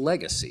worst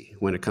legacy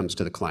when it comes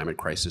to the climate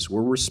crisis.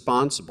 We're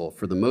responsible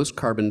for the most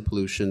carbon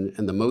pollution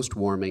and the most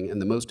warming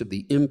and the most of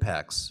the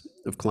impacts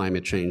of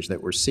climate change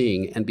that we're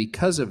seeing. And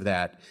because of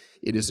that,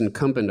 it is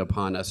incumbent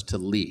upon us to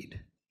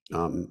lead.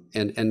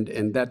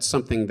 And that's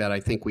something that I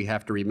think we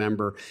have to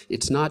remember.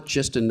 It's not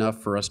just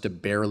enough for us to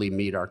barely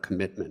meet our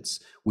commitments.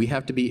 We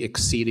have to be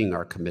exceeding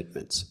our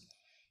commitments.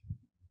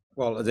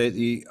 Well,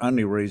 the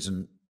only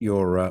reason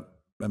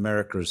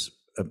America's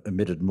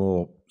emitted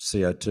more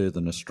CO2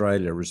 than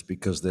Australia is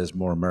because there's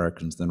more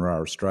Americans than there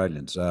are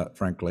Australians.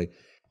 Frankly,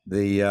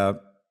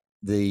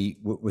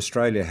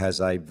 Australia has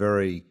a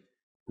very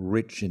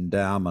rich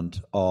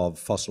endowment of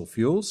fossil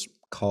fuels,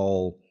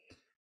 coal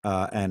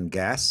and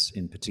gas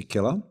in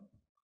particular,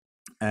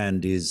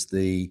 and is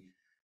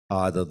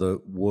either the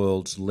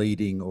world's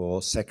leading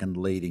or second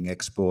leading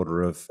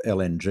exporter of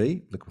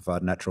LNG,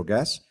 liquefied natural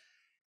gas,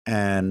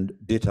 and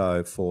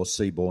ditto for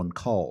seaborne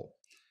coal.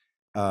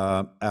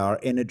 Our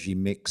energy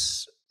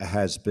mix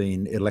has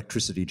been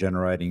electricity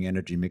generating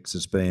energy mix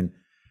has been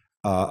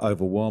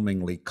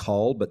overwhelmingly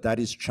coal, but that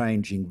is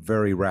changing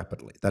very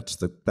rapidly. That's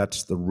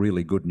the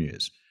really good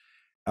news.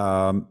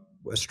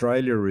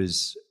 Australia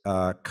is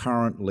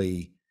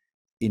currently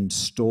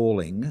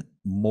installing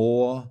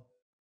more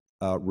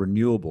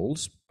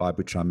renewables, by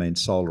which I mean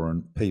solar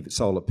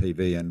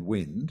PV and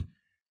wind,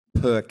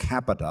 per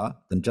capita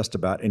than just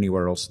about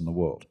anywhere else in the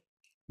world.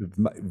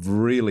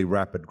 Really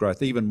rapid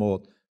growth, even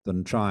more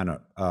than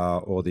China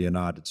or the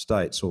United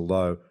States,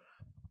 although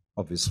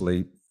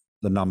obviously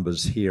the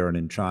numbers here and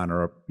in China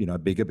are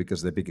bigger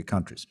because they're bigger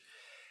countries.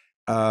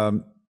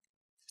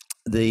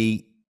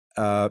 The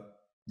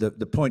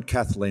point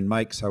Kathleen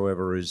makes,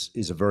 however,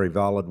 is a very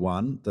valid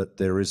one, that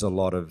there is a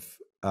lot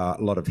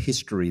of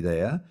history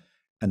there.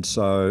 And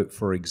so,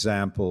 for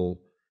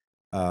example,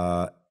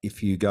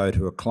 if you go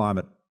to a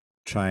climate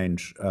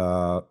change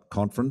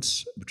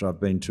conference, which I've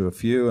been to a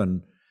few,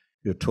 and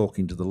you're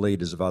talking to the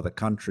leaders of other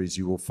countries,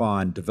 you will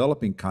find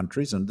developing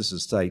countries, and this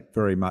is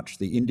very much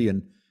the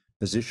Indian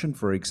position,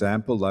 for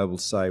example, they will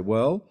say,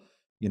 well,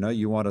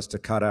 you want us to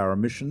cut our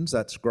emissions,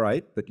 that's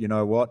great, but you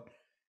know what?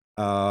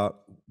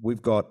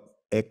 We've got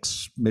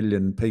X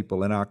million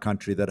people in our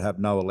country that have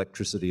no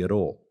electricity at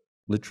all,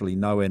 literally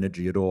no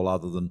energy at all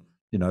other than,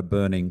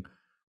 burning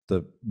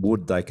the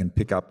wood they can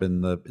pick up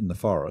in the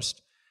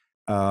forest.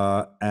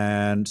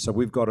 And so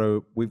we've got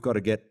to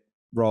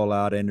roll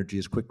out energy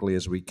as quickly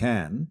as we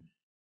can.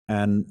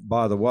 And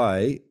by the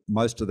way,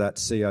 most of that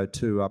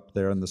CO2 up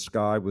there in the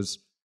sky was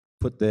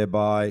put there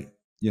by,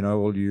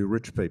 all you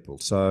rich people.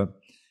 So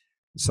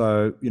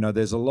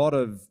there's a lot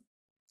of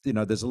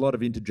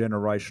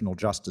intergenerational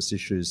justice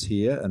issues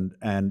here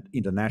and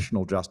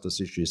international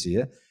justice issues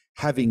here.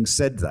 Having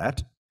said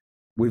that,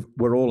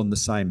 we're all in the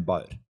same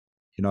boat.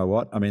 You know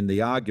what? I mean,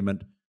 the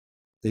argument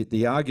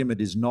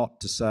is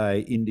not to say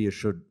India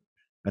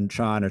and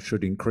China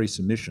should increase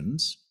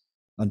emissions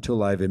until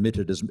they've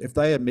emitted if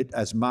they emit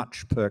as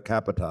much per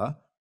capita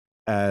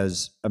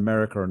as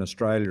America and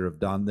Australia have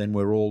done, then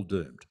we're all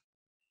doomed,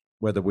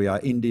 whether we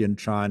are Indian,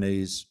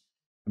 Chinese,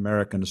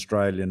 American,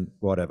 Australian,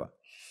 whatever.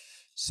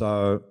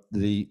 So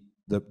the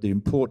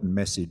important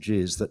message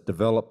is that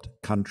developed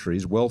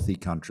countries, wealthy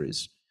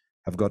countries,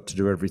 have got to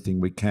do everything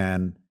we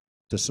can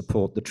to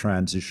support the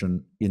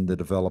transition in the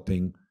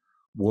developing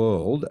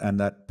world, and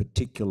that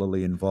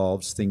particularly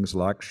involves things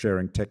like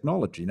sharing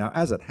technology. Now,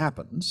 as it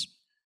happens,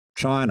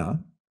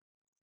 China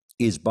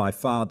is by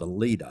far the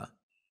leader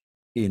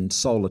in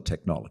solar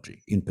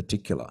technology in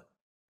particular.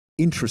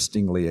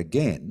 Interestingly,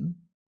 again,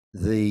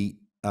 the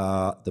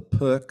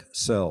PERC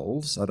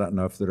cells, I don't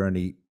know if there are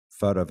any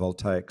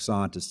photovoltaic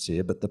scientists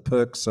here, but the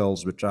PERC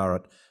cells, which are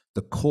at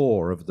the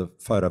core of the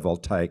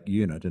photovoltaic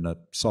unit in a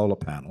solar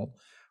panel,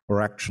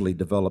 were actually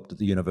developed at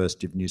the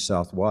University of New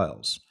South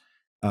Wales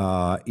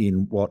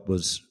in what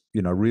was,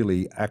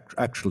 really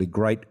actually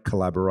great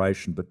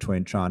collaboration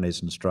between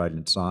Chinese and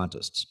Australian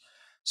scientists.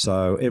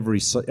 So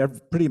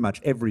pretty much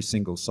every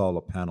single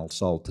solar panel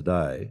sold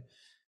today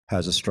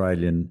has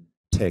Australian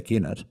tech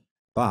in it.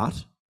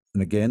 But,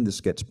 and again,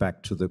 this gets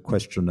back to the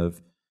question of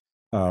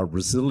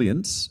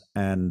resilience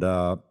and,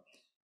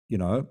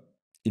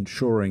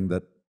 ensuring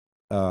that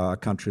a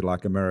country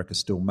like America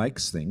still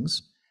makes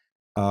things.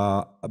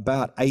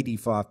 About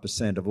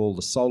 85% of all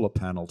the solar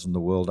panels in the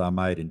world are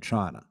made in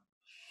China.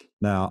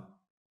 Now,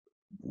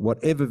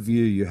 whatever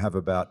view you have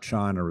about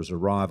China as a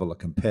rival, a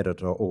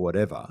competitor, or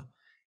whatever,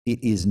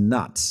 it is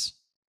nuts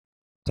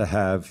to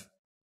have,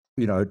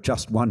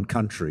 just one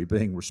country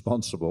being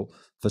responsible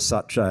for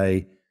such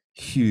a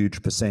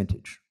huge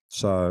percentage.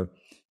 So,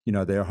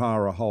 there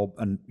are a whole,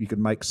 and you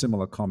can make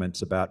similar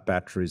comments about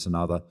batteries and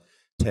other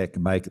tech,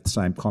 and make the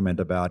same comment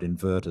about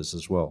inverters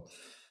as well.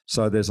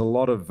 So there's a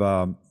lot of,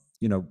 the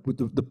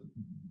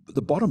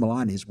bottom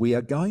line is we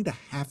are going to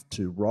have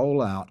to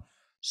roll out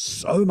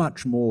so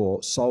much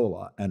more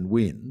solar and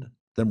wind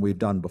than we've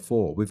done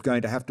before. We're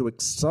going to have to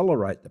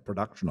accelerate the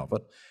production of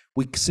it.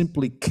 We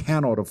simply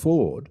cannot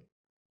afford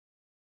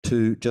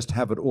to just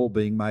have it all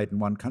being made in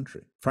one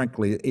country.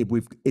 Frankly,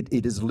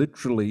 it is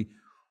literally,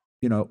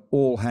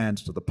 all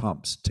hands to the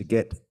pumps to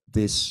get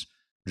this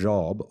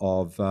job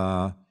of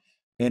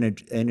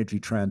energy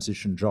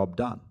transition job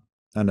done.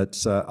 And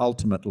it's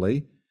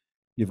ultimately,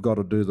 you've got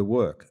to do the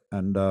work.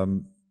 And,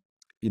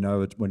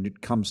 when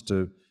it comes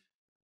to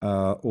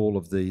all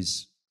of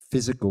these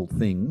physical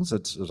things,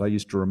 it's, as I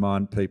used to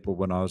remind people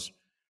when I was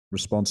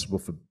responsible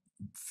for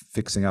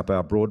fixing up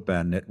our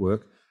broadband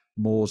network,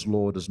 Moore's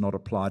law does not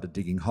apply to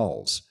digging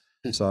holes.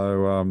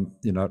 So,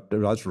 it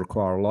does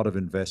require a lot of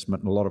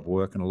investment and a lot of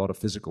work and a lot of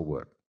physical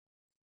work.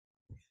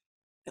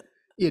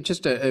 Yeah,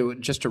 just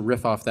to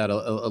riff off that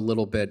a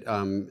little bit,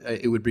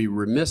 it would be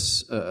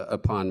remiss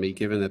upon me,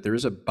 given that there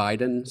is a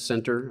Biden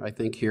Center, I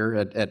think, here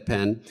at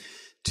Penn,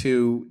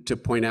 to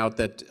point out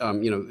that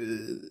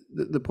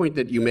the point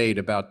that you made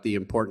about the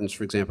importance,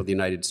 for example, of the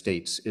United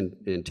States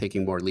in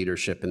taking more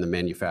leadership in the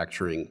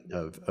manufacturing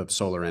of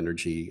solar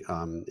energy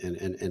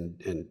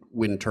and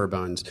wind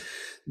turbines,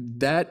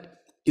 that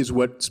is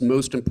what's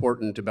most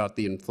important about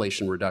the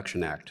Inflation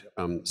Reduction Act.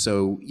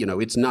 So,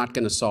 it's not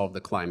going to solve the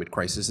climate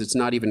crisis. It's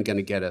not even going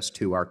to get us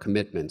to our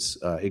commitments.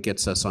 It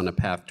gets us on a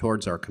path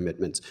towards our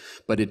commitments.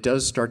 But it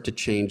does start to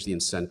change the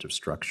incentive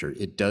structure.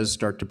 It does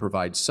start to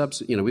provide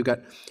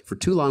for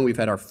too long, we've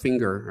had our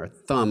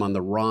thumb on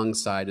the wrong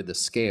side of the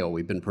scale.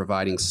 We've been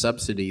providing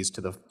subsidies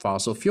to the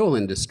fossil fuel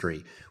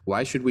industry.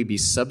 Why should we be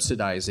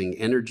subsidizing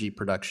energy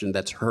production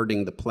that's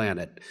hurting the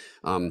planet?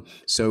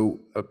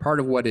 So a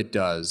part of what it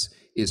does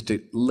is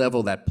to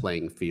level that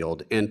playing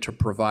field and to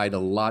provide a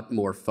lot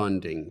more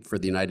funding for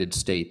the United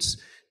States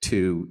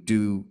to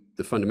do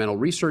the fundamental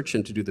research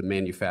and to do the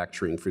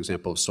manufacturing, for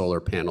example, of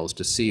solar panels,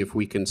 to see if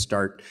we can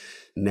start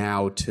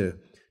now to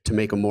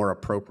make a more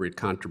appropriate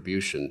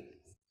contribution.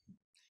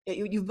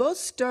 You've both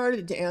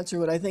started to answer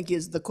what I think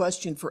is the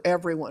question for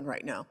everyone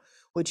right now,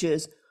 which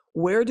is,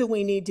 where do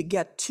we need to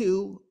get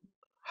to,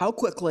 how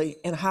quickly,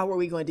 and how are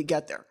we going to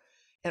get there?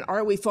 And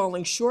are we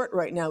falling short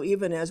right now,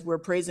 even as we're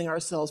praising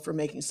ourselves for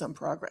making some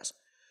progress?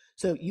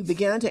 So you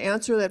began to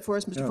answer that for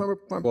us, Mr. Former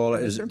Well,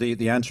 Minister?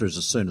 the answer is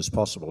as soon as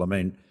possible. I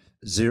mean,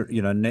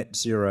 net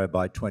zero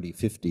by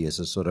 2050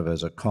 is as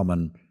a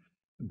common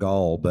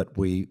goal, but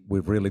we've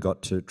really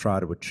got to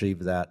try to achieve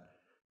that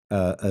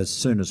as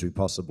soon as we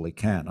possibly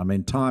can. I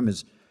mean, time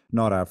is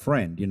not our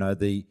friend.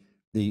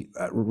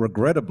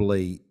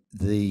 Regrettably,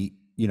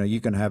 you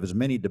can have as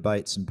many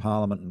debates in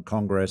Parliament and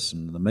Congress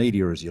and the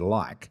media as you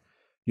like.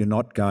 You're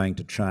not going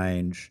to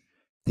change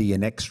the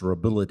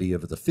inexorability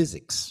of the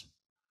physics.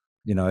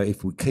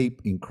 If we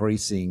keep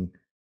increasing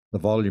the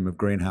volume of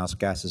greenhouse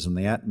gases in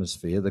the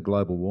atmosphere, the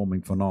global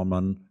warming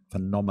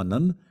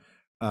phenomenon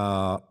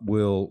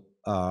will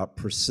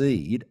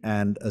proceed.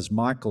 And as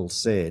Michael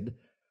said,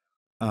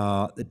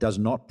 it does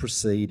not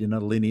proceed in a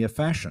linear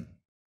fashion.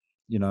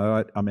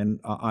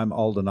 I'm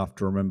old enough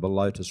to remember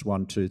Lotus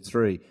 1, 2,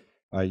 3.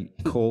 I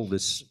call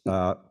this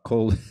sort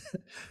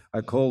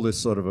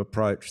of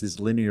approach, this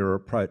linear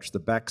approach, the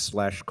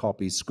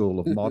 /copy school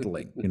of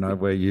modelling.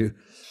 Where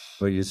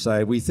you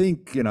say we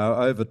think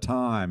over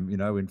time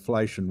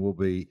inflation will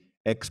be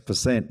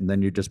X%, and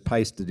then you just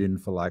paste it in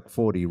for like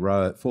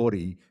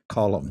 40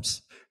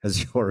 columns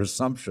as your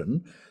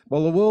assumption.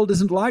 Well, the world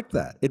isn't like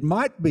that. It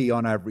might be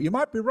on average. You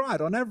might be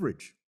right on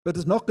average, but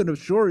it's not going to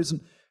sure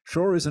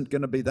isn't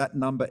going to be that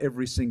number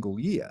every single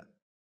year.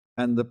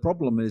 And the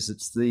problem is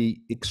it's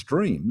the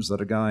extremes that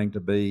are going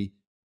to be,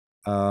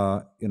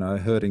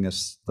 hurting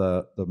us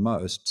the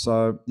most.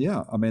 So,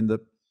 yeah, I mean,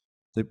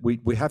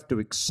 we have to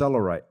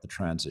accelerate the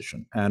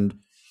transition. And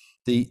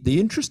the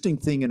interesting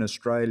thing in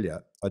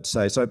Australia, I'd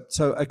say, so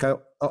okay,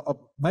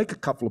 I'll make a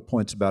couple of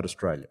points about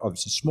Australia.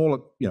 Obviously, smaller,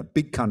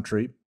 big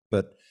country,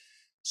 but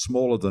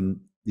smaller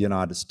than the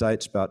United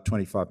States, about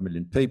 25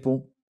 million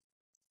people.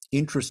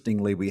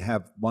 Interestingly, we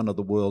have one of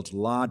the world's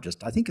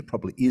largest, I think it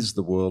probably is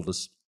the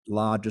world's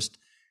largest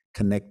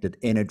connected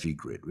energy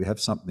grid. We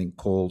have something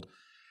called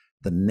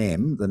the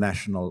NEM, the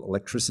National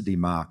Electricity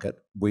Market,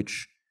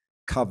 which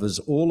covers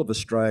all of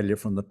Australia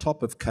from the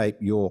top of Cape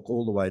York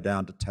all the way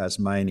down to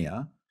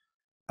Tasmania.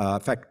 In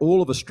fact,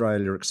 all of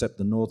Australia except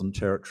the Northern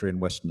Territory and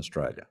Western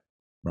Australia,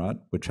 right,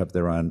 which have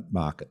their own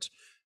markets.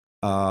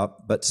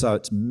 But so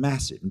it's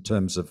massive in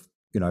terms of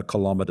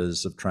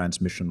kilometres of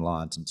transmission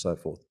lines and so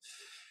forth.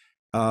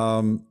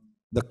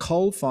 The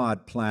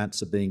coal-fired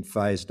plants are being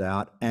phased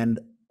out and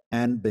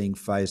being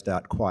phased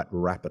out quite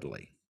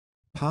rapidly,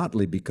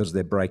 partly because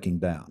they're breaking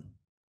down,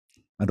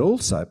 and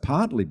also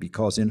partly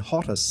because in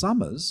hotter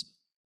summers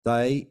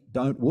they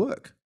don't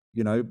work.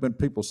 When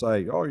people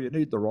say, "Oh, you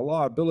need the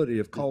reliability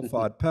of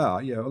coal-fired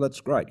power," yeah, well, that's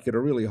great. You get a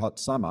really hot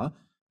summer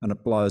and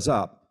it blows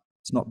up.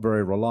 It's not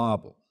very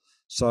reliable.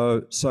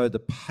 So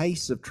the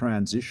pace of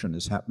transition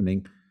is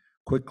happening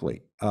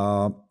quickly.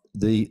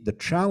 The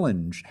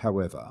challenge,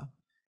 however,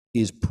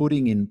 is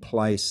putting in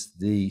place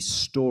the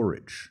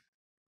storage.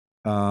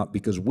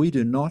 Because we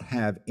do not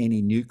have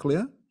any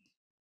nuclear,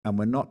 and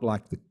we're not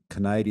like the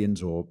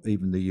Canadians or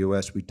even the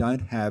US. We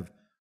don't have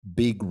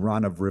big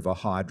run-of-river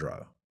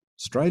hydro.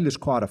 Australia's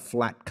quite a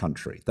flat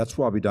country. That's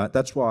why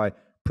that's why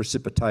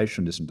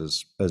precipitation isn't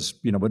as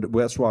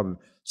that's why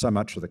so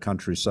much of the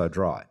country is so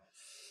dry.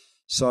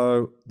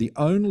 So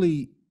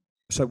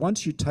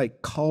once you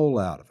take coal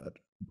out of it,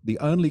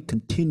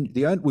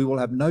 we will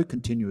have no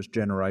continuous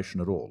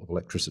generation at all of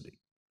electricity.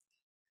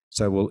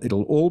 So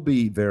it'll all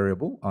be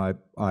variable,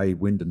 i.e.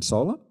 wind and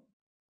solar.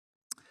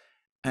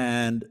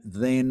 And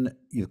then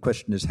the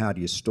question is, how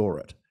do you store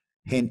it?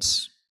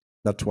 Hence,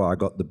 that's why I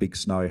got the big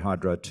Snowy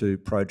Hydro 2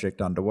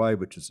 project underway,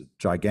 which is a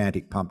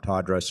gigantic pumped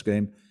hydro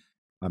scheme.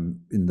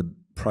 I'm in the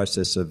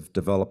process of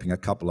developing a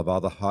couple of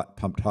other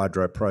pumped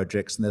hydro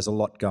projects, and there's a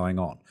lot going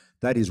on.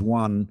 That is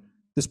one.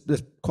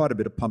 There's quite a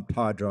bit of pumped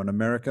hydro in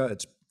America.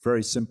 It's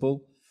very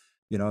simple.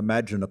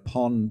 Imagine a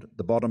pond at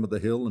the bottom of the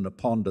hill and a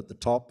pond at the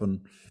top,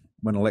 and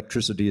when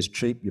electricity is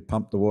cheap, you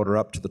pump the water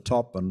up to the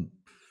top, and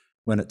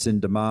when it's in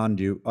demand,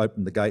 you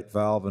open the gate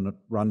valve and it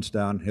runs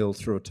downhill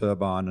through a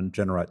turbine and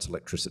generates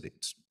electricity.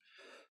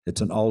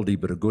 It's an oldie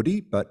but a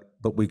goodie, but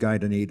we're going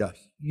to need a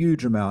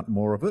huge amount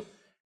more of it.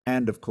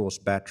 and of course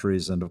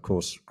batteries, and of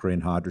course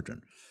green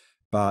hydrogen.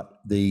 But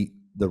the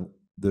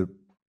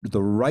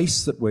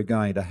race that we're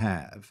going to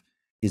have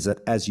is that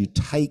as you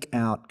take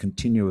out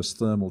continuous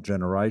thermal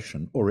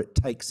generation, or it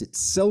takes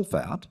itself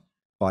out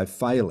by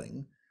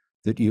failing,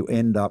 that you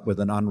end up with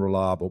an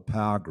unreliable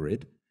power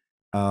grid.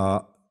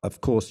 Of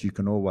course, you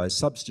can always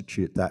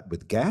substitute that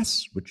with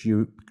gas, which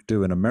you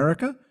do in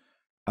America,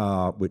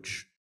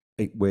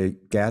 where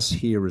gas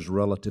here is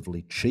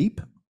relatively cheap,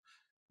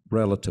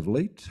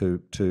 relatively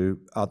to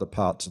other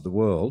parts of the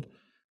world.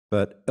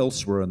 But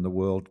elsewhere in the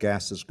world,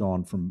 gas has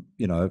gone from,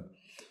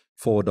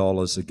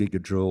 $4 a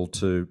gigajoule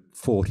to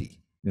 40.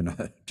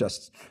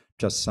 Just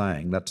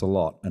saying, that's a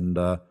lot, and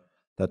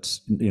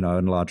that's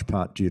in large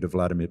part due to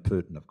Vladimir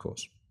Putin, of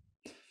course.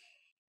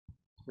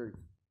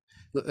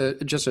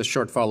 Just a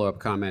short follow-up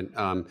comment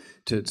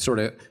to sort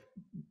of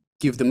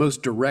give the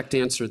most direct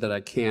answer that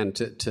I can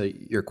to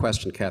your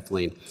question,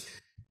 Kathleen.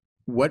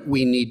 What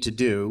we need to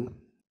do,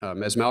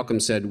 as Malcolm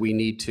said, we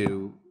need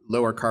to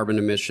lower carbon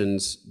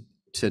emissions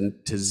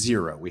to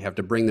zero. We have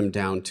to bring them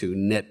down to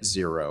net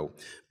zero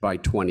by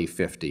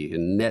 2050.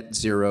 And net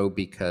zero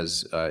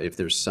because if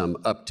there's some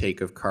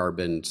uptake of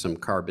carbon, some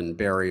carbon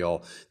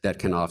burial, that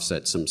can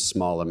offset some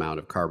small amount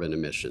of carbon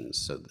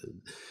emissions.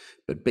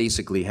 But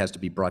basically has to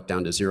be brought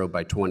down to zero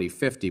by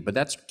 2050. But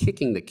that's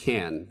kicking the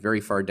can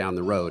very far down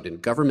the road. And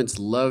governments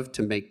love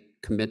to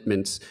make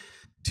commitments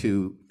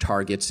to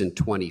targets in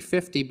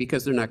 2050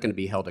 because they're not going to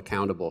be held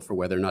accountable for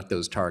whether or not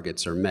those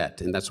targets are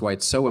met. And that's why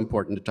it's so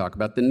important to talk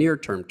about the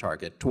near-term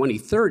target.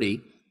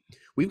 2030,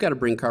 we've got to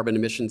bring carbon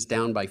emissions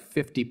down by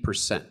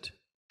 50%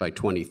 by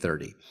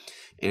 2030.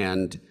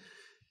 And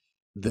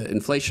the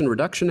Inflation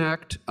Reduction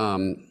Act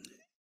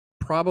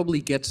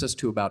probably gets us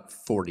to about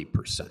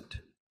 40%.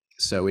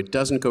 So it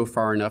doesn't go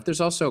far enough.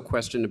 There's also a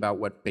question about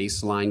what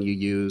baseline you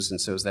use.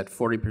 And so is that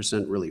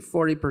 40% really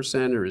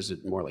 40%, or is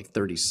it more like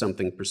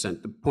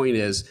 30-something%? The point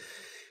is,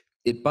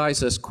 it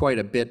buys us quite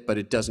a bit, but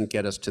it doesn't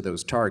get us to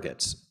those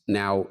targets.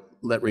 Now,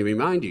 let me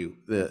remind you,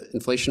 the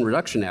Inflation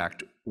Reduction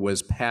Act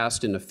was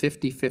passed in a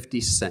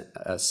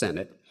 50-50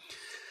 Senate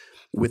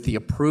with the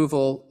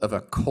approval of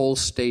a coal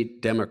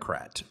state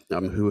Democrat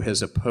who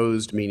has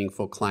opposed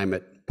meaningful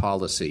climate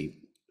policy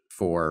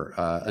for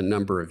a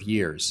number of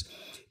years.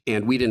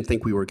 And we didn't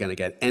think we were going to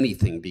get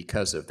anything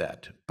because of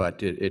that,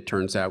 but it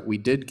turns out we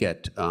did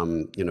get,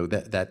 that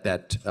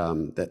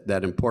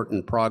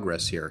important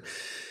progress here.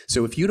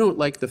 So if you don't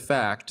like the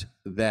fact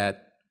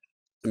that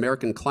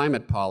American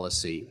climate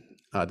policy,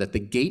 that the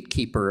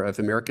gatekeeper of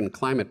American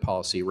climate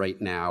policy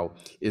right now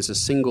is a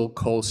single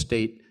coal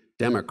state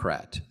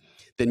Democrat,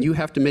 then you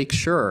have to make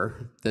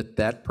sure that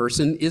that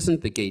person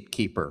isn't the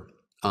gatekeeper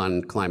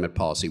on climate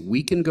policy.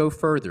 We can go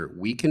further.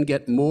 We can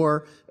get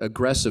more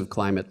aggressive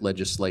climate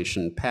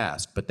legislation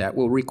passed, but that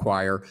will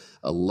require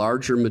a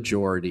larger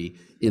majority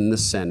in the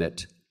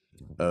Senate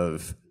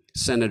of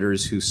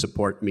senators who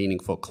support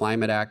meaningful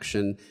climate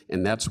action.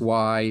 And that's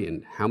why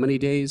in how many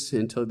days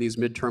until these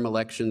midterm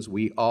elections,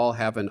 we all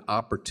have an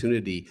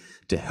opportunity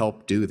to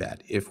help do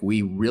that. If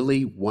we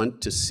really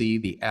want to see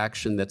the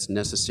action that's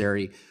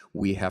necessary,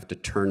 we have to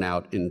turn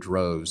out in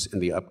droves in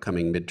the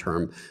upcoming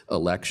midterm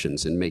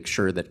elections and make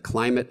sure that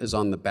climate is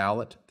on the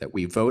ballot, that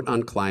we vote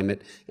on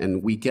climate,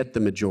 and we get the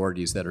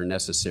majorities that are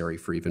necessary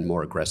for even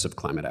more aggressive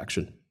climate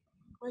action.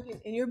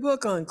 In your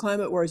book on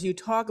climate wars, you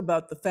talk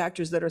about the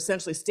factors that are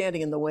essentially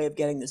standing in the way of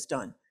getting this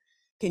done.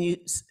 Can you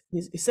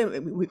say,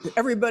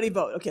 everybody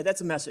vote? Okay,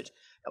 that's a message.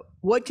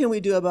 What can we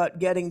do about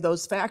getting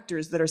those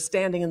factors that are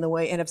standing in the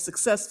way and have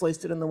successfully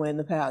stood in the way in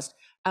the past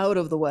out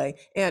of the way?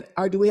 And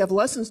do we have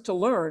lessons to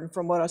learn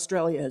from what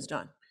Australia has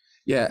done?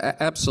 Yeah,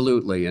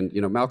 absolutely. And,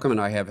 Malcolm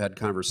and I have had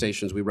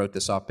conversations. We wrote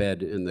this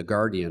op-ed in The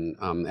Guardian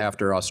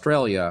after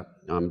Australia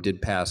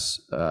did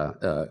pass,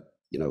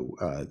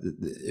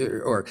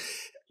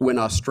 when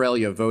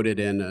Australia voted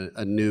in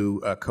a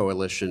new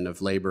coalition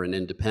of labor and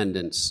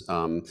independents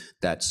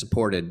that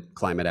supported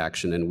climate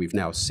action, and we've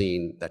now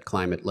seen that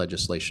climate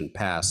legislation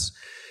pass.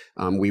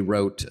 We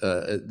wrote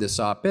this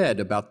op-ed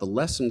about the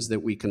lessons that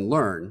we can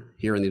learn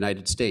here in the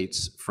United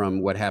States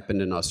from what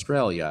happened in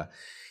Australia.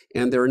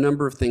 And there are a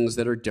number of things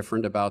that are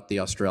different about the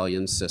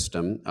Australian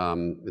system.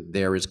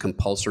 There is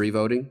compulsory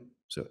voting,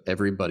 so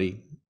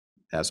everybody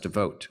has to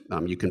vote.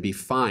 You can be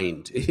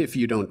fined if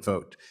you don't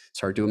vote. It's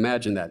hard to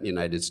imagine that in the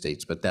United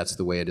States, but that's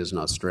the way it is in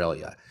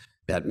Australia.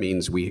 That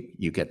means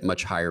you get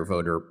much higher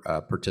voter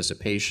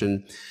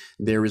participation.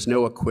 There is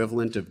no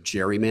equivalent of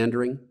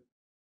gerrymandering,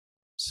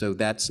 so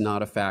that's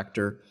not a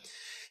factor.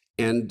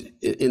 And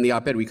in the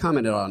op-ed, we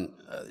commented on,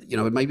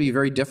 it might be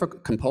very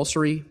difficult.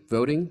 Compulsory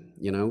voting,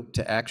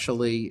 to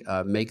actually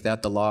make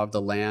that the law of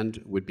the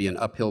land would be an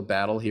uphill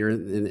battle here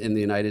in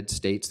the United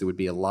States. There would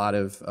be a lot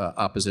of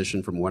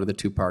opposition from one of the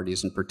two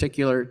parties in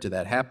particular to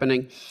that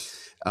happening.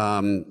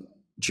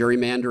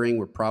 Gerrymandering,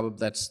 we're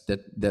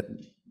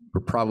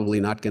probably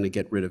not going to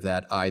get rid of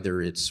that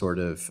either. It's sort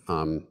of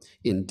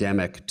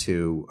endemic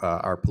to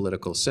our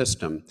political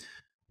system.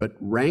 But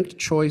ranked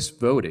choice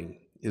voting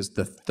is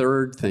the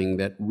third thing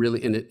that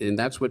really, and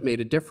that's what made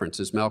a difference,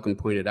 as Malcolm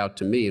pointed out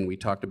to me and we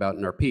talked about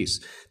in our piece.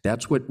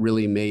 That's what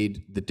really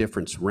made the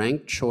difference.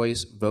 Ranked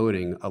choice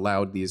voting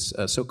allowed these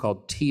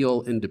so-called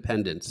teal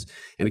independents.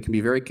 And it can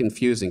be very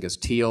confusing because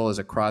teal is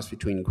a cross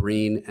between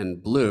green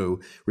and blue.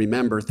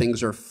 Remember,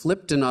 things are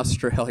flipped in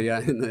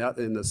Australia in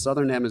the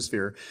southern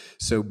hemisphere.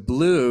 So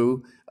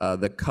blue,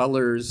 the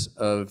colors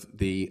of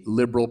the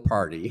Liberal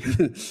Party,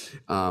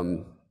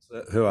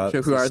 who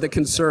are the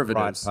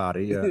conservatives. Right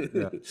party,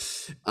 yeah.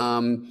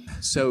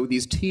 So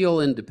these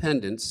teal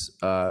independents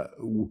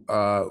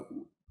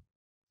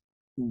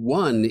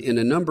won in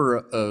a number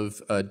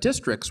of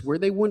districts where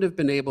they wouldn't have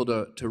been able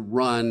to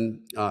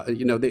run.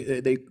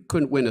 They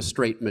couldn't win a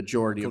straight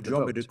majority of the votes. Do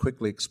you want me to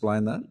quickly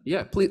explain that?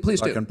 Yeah, please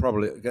do. I can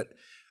probably get.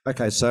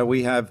 Okay, so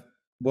we have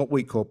what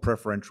we call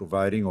preferential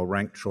voting or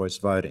ranked choice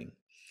voting,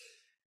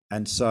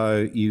 and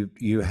so we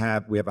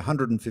have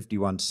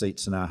 151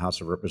 seats in our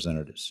House of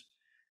Representatives.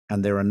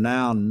 And there are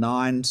now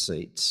 9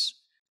 seats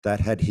that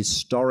had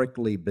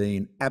historically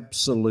been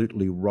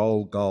absolutely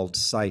roll gold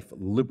safe,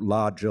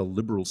 larger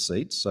Liberal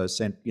seats, so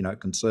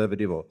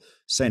conservative or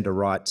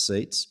centre-right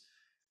seats,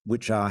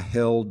 which are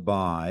held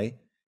by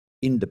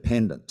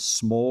independents,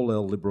 small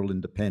L Liberal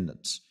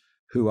independents,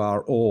 who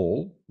are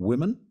all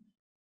women,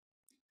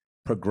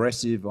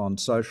 progressive on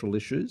social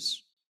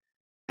issues,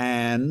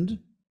 and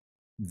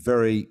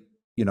very,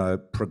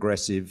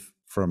 progressive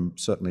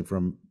certainly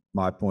from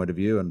my point of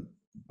view, and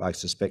I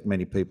suspect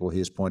many people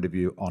here's point of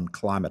view on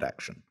climate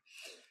action.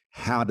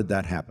 How did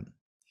that happen?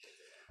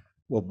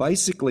 Well,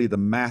 basically the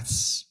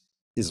maths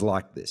is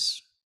like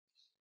this.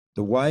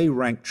 The way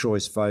ranked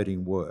choice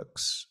voting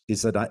works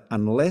is that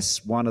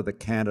unless one of the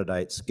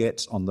candidates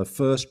gets on the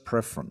first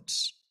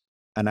preference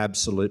an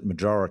absolute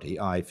majority,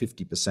 i.e.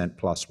 50%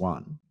 plus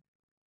one,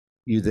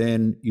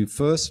 you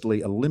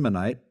firstly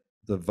eliminate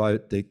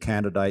the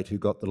candidate who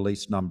got the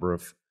least number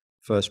of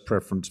first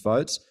preference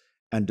votes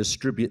and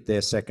distribute their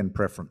second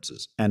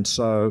preferences. And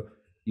so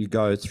you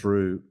go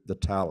through the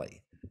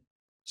tally.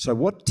 So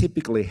what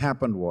typically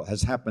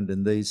has happened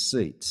in these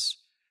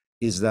seats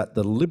is that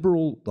the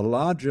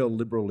larger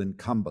Liberal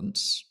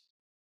incumbents'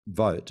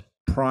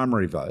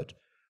 primary vote,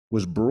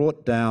 was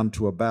brought down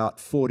to about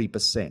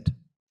 40%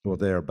 or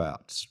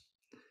thereabouts.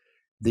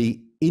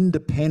 The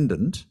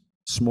independent,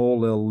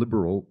 small L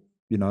Liberal,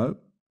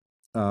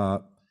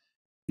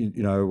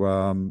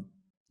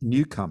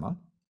 newcomer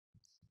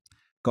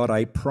got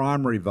a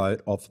primary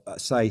vote of,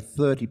 say,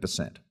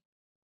 30%.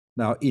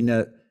 Now, in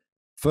a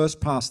first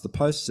past the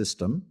post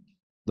system,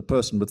 the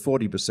person with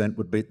 40%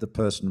 would beat the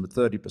person with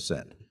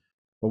 30%.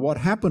 But what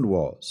happened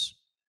was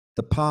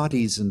the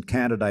parties and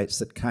candidates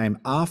that came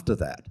after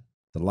that,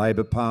 the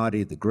Labor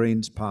Party, the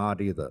Greens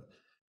Party, the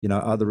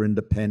other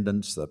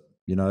independents, the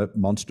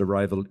monster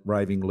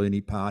raving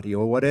loony party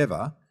or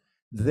whatever,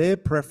 their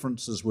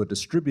preferences were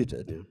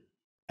distributed. Yeah.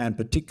 And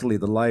particularly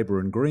the Labor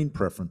and Green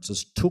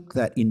preferences took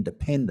that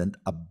independent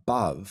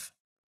above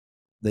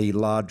the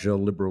larger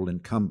Liberal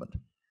incumbent.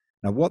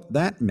 Now, what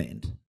that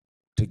meant,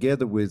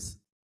 together with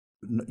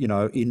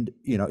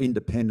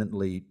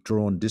independently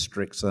drawn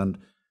districts and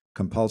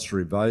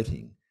compulsory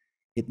voting,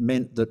 it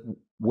meant that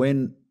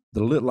when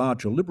the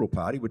larger Liberal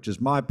Party, which is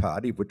my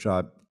party, which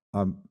I'm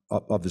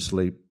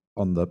obviously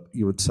on the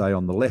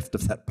left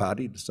of that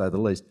party, to say the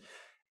least,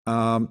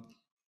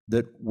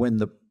 that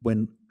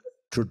when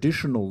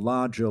traditional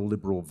larger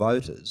Liberal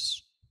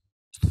voters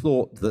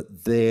thought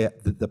that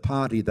the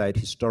party they'd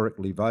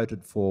historically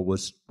voted for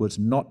was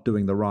not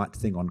doing the right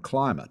thing on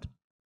climate,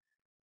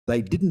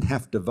 they didn't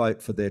have to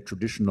vote for their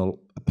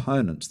traditional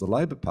opponents, the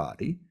Labor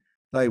Party.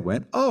 They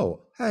went,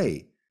 oh,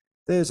 hey,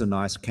 there's a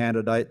nice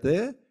candidate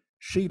there.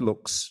 She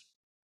looks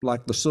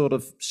like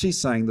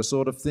she's saying the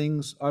sort of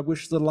things I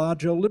wish the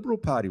larger Liberal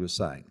Party was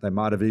saying. They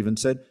might have even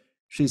said,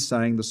 she's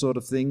saying the sort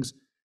of things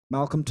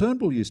Malcolm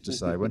Turnbull used to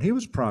say when he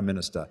was Prime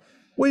Minister.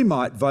 We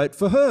might vote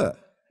for her.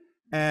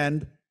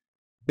 And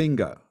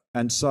bingo.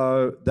 And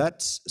so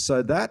yes,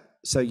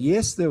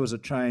 there was a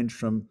change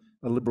from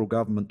a Liberal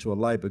government to a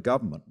Labor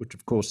government, which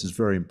of course is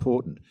very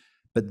important.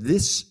 But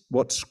this,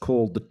 what's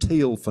called the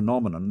teal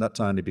phenomenon, that's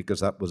only because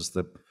that was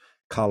the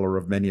colour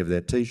of many of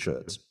their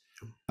T-shirts,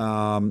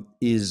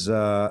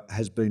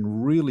 has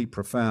been really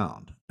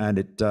profound. And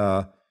it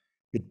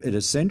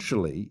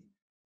essentially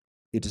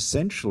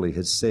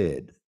has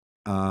said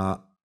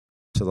to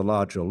the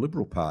larger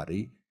Liberal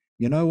Party,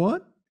 you know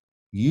what?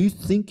 You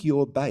think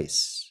your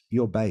base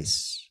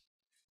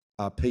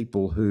are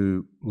people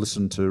who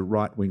listen to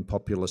right-wing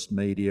populist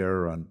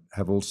media and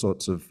have all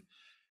sorts of,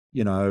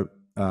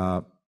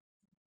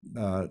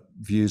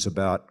 views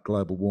about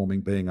global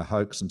warming being a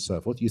hoax and so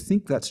forth. You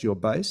think that's your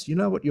base? You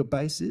know what your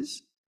base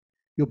is?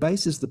 Your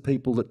base is the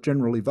people that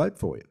generally vote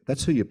for you.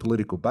 That's who your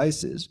political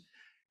base is.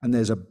 And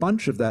there's a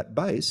bunch of that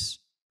base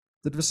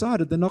that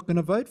decided they're not going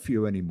to vote for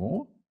you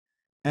anymore.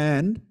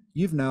 And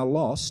you've now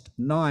lost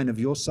 9 of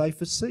your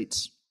safest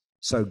seats.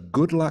 So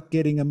good luck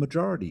getting a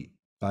majority,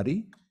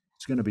 buddy.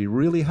 It's going to be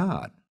really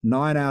hard.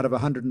 9 out of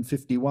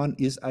 151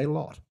 is a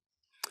lot.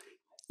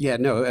 Yeah,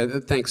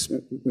 no, thanks,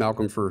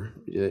 Malcolm, for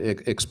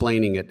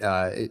explaining it,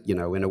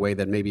 in a way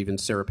that maybe even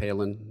Sarah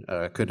Palin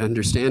could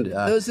understand.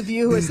 Those of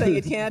you who are saying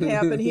it can't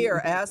happen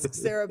here, ask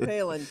Sarah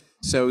Palin.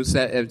 So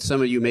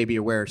some of you may be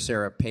aware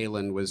Sarah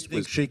Palin was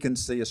She can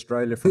see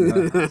Australia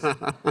from her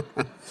house.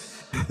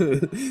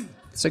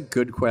 It's a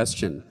good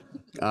question.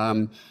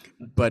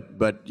 But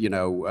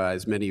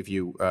as many of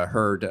you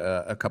heard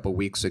a couple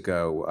weeks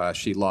ago,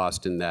 she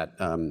lost in that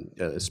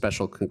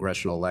special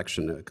congressional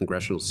election, a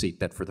congressional seat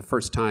that for the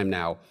first time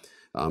now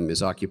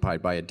is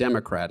occupied by a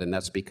Democrat, and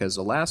that's because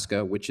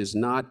Alaska, which is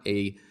not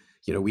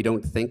we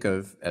don't think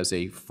of as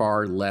a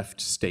far left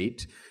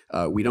state.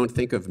 We don't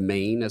think of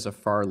Maine as a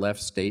far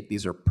left state.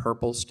 These are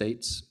purple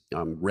states,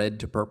 red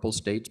to purple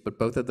states, but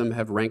both of them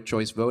have ranked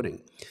choice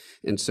voting.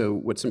 And so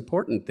what's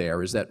important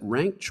there is that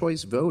ranked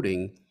choice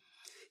voting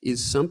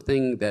is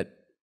something that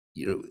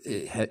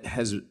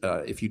has,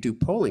 if you do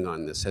polling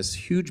on this, has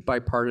huge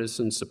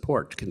bipartisan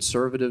support,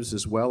 conservatives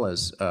as well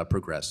as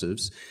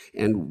progressives,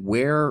 and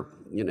where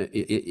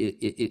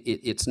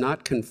it's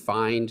not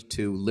confined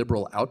to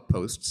liberal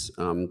outposts.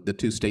 The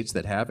two states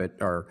that have it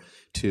are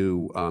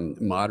to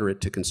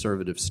moderate to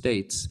conservative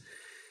states,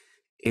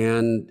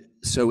 and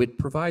so it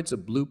provides a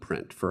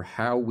blueprint for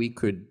how we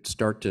could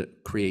start to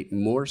create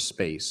more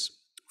space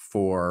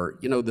for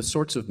the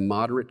sorts of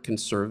moderate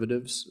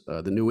conservatives,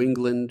 the New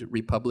England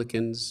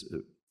Republicans,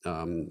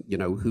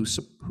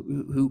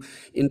 who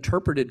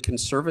interpreted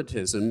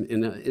conservatism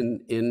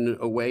in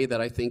a way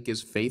that I think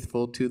is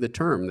faithful to the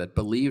term, that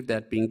believed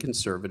that being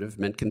conservative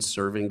meant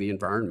conserving the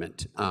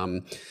environment,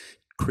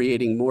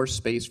 creating more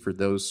space for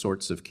those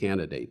sorts of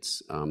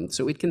candidates.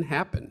 So it can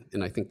happen,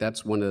 and I think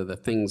that's one of the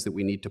things that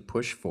we need to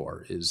push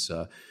for is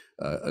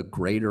a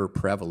greater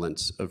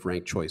prevalence of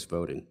ranked choice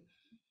voting.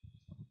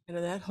 And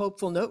on that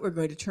hopeful note, we're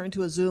going to turn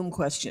to a Zoom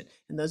question.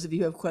 And those of you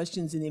who have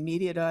questions in the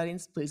immediate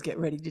audience, please get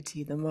ready to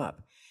tee them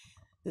up.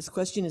 This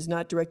question is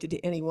not directed to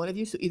any one of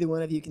you, so either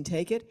one of you can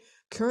take it.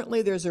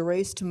 Currently, there's a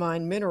race to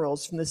mine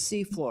minerals from the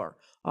seafloor,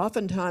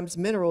 oftentimes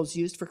minerals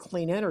used for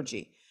clean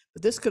energy.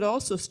 But this could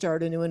also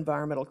start a new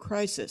environmental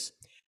crisis.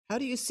 How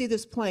do you see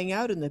this playing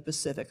out in the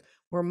Pacific,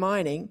 where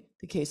mining,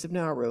 the case of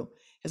Nauru,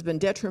 has been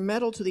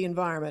detrimental to the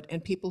environment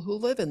and people who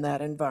live in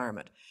that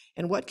environment?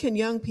 And what can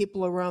young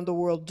people around the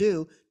world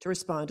do to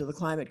respond to the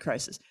climate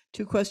crisis?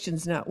 Two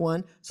questions, not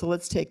one. So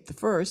let's take the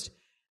first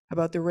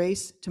about the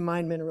race to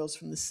mine minerals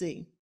from the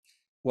sea.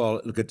 Well,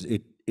 look,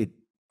 it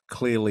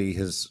clearly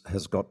has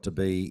got to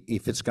be,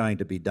 if it's going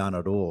to be done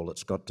at all,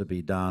 it's got to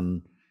be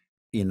done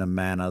in a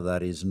manner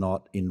that is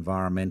not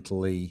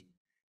environmentally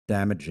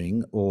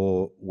damaging,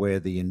 or where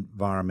the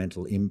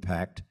environmental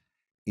impact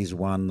is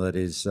one that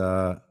is,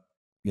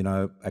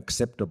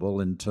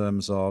 acceptable in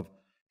terms of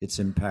its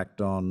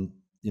impact on,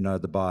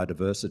 the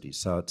biodiversity.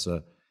 So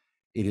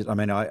it is. I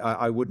mean,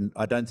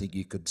 I don't think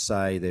you could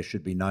say there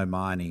should be no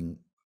mining,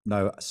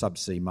 no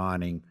subsea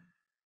mining,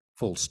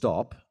 full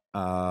stop,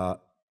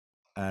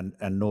 and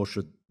nor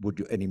would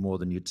you any more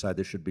than you'd say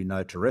there should be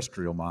no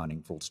terrestrial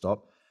mining, full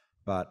stop.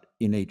 But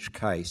in each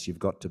case, you've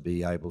got to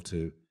be able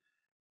to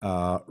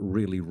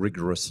really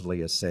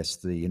rigorously assess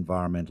the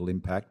environmental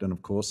impact, and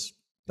of course,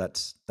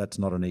 that's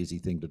not an easy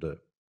thing to do.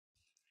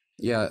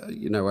 Yeah,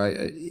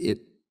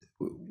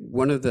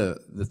 one of the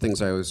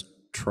things I always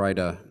try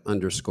to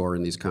underscore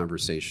in these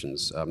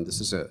conversations, this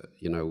is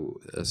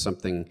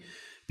something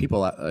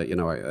people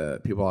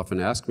often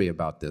ask me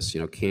about this.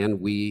 Can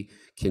we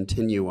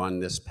continue on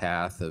this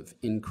path of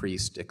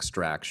increased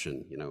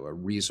extraction?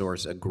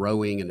 A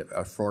growing and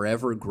a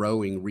forever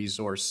growing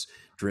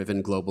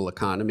resource-driven global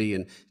economy,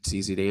 and it's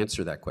easy to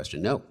answer that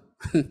question. No,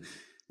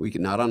 we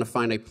can not on a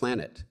finite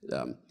planet.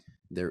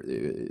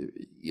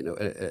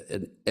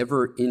 An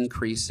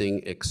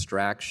ever-increasing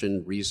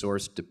extraction,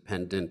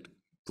 resource-dependent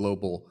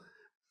global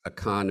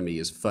economy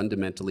is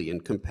fundamentally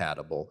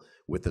incompatible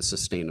with a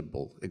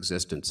sustainable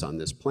existence on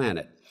this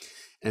planet.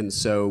 And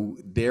so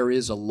there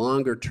is a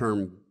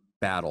longer-term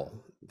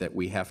battle that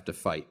we have to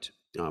fight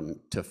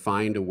to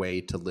find a way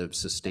to live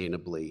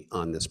sustainably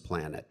on this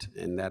planet.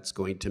 And that's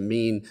going to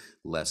mean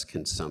less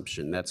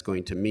consumption. That's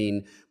going to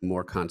mean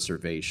more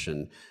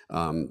conservation.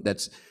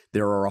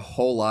 There are a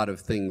whole lot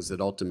of things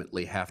that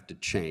ultimately have to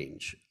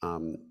change.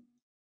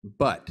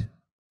 But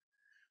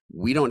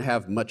we don't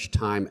have much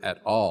time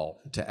at all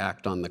to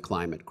act on the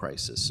climate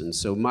crisis. And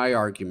so my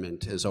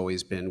argument has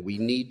always been we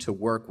need to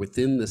work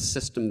within the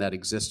system that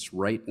exists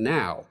right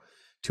now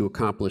to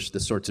accomplish the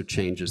sorts of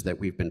changes that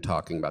we've been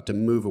talking about, to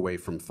move away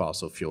from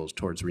fossil fuels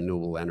towards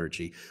renewable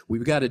energy.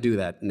 We've got to do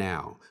that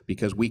now,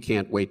 because we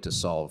can't wait to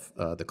solve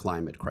the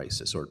climate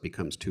crisis, or it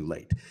becomes too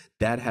late.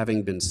 That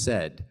having been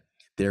said,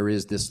 there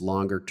is this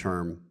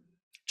longer-term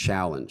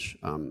challenge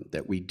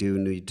that we do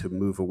need to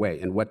move away.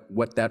 And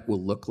what that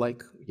will look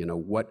like,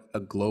 what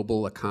a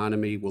global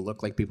economy will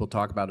look like. People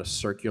talk about a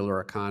circular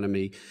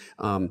economy.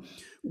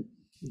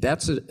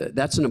 That's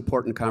an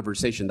important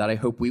conversation that I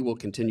hope we will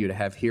continue to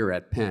have here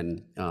at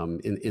Penn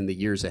in the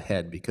years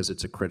ahead, because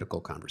it's a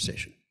critical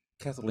conversation.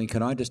 Kathleen,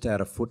 can I just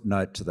add a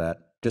footnote to that?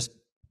 Just,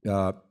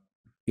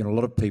 you know, a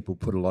lot of people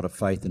put a lot of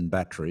faith in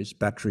batteries.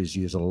 Batteries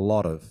use a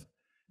lot of,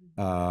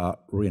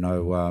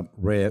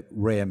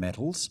 rare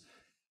metals.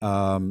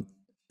 One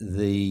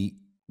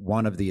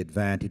of the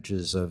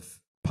advantages of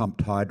pumped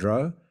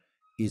hydro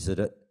is that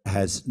it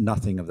has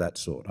nothing of that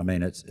sort. I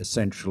mean, it's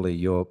essentially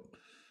you're,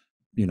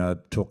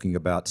 talking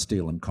about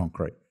steel and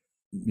concrete,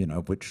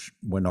 which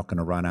we're not going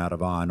to run out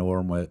of iron ore,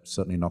 and we're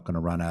certainly not going to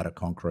run out of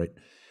concrete.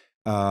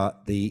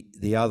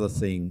 The other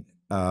thing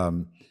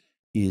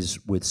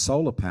is with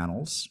solar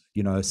panels,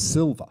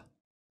 silver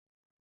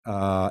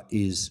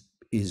is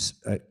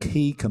a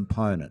key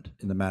component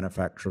in the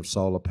manufacture of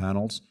solar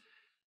panels.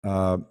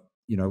 Some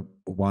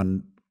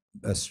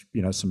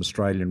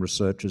Australian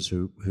researchers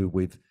who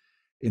we've,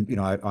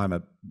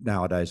 I'm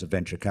nowadays a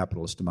venture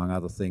capitalist among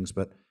other things,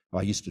 but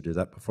I used to do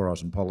that before I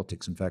was in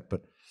politics, in fact.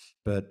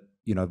 But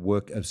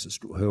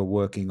who are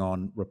working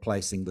on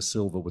replacing the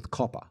silver with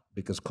copper,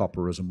 because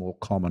copper is a more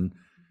common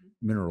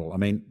mineral. I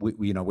mean,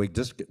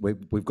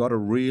 we've got to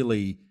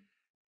really,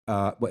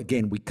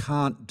 again, we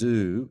can't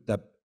do the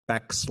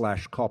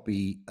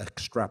 /copy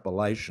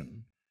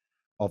extrapolation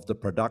of the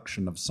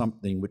production of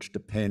something which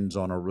depends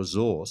on a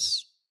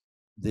resource,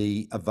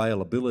 the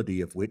availability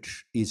of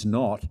which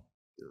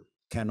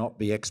cannot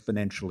be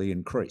exponentially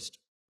increased.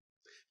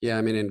 Yeah,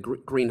 I mean, and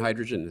green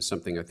hydrogen is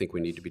something I think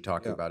we need to be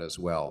talking about as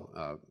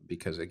well,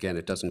 because again,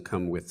 it doesn't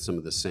come with some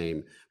of the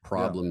same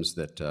problems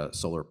that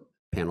solar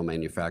panel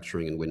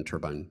manufacturing and wind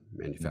turbine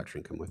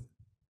manufacturing come with.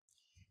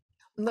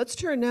 Let's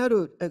turn now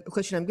to a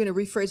question. I'm going to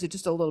rephrase it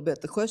just a little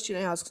bit. The question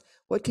asks,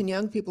 what can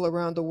young people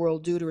around the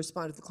world do to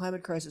respond to the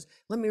climate crisis?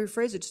 Let me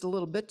rephrase it just a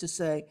little bit to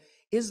say,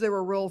 is there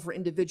a role for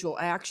individual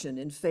action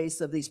in face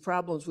of these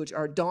problems, which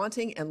are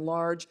daunting and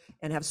large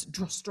and have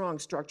strong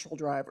structural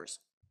drivers?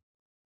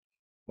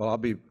 Well,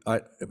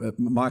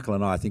 Michael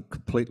and I think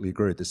completely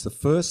agree with this. The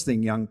first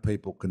thing young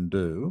people can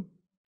do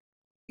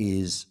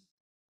is,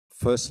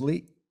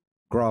 firstly,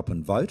 grow up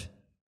and vote,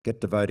 get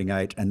to voting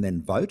age and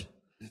then vote.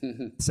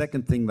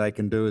 Second thing they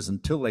can do is,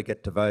 until they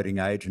get to voting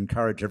age,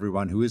 encourage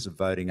everyone who is of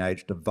voting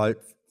age to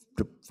vote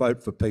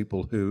for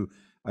people who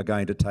are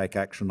going to take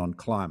action on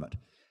climate.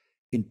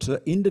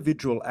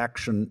 Individual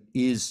action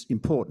is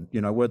important,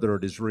 whether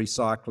it is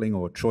recycling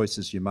or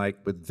choices you make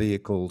with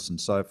vehicles and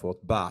so forth,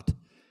 but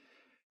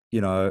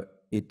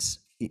it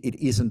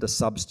isn't a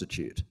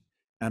substitute.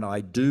 And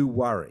I do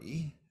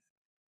worry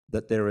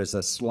that there is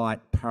a slight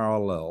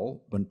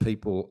parallel when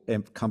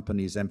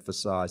companies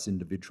emphasize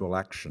individual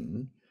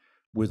action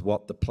with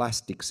what the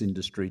plastics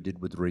industry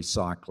did with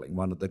recycling,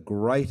 one of the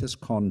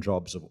greatest con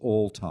jobs of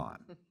all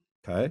time,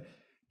 okay?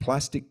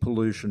 Plastic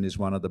pollution is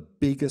one of the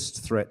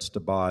biggest threats to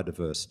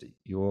biodiversity.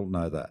 You all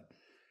know that.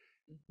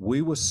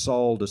 We were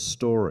sold a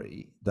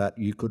story that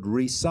you could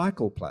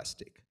recycle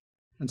plastic.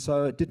 And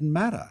so it didn't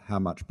matter how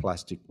much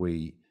plastic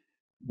we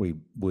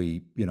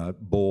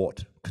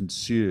bought,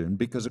 consumed,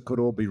 because it could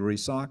all be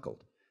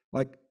recycled.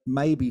 Like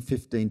maybe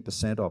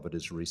 15% of it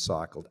is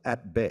recycled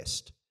at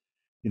best.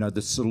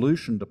 The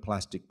solution to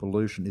plastic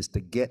pollution is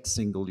to get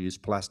single-use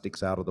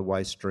plastics out of the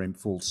waste stream,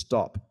 full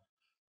stop.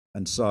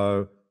 And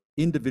so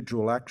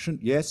individual action,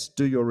 yes,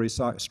 do your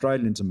recycle.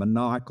 Australians are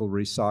maniacal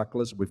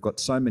recyclers. We've got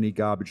so many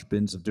garbage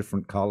bins of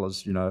different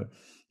colours, you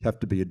have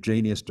to be a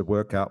genius to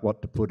work out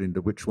what to put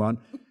into which one.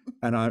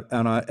 And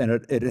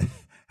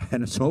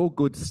it's all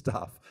good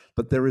stuff.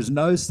 But there is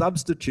no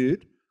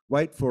substitute,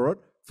 wait for it,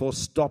 for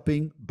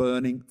stopping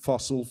burning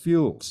fossil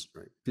fuels.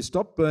 Right. If you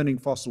stop burning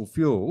fossil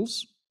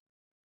fuels,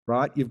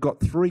 right, you've got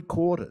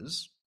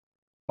 3/4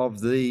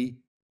 of the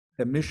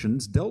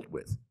emissions dealt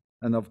with.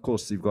 And of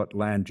course, you've got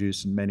land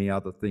use and many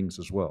other things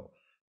as well.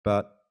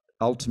 But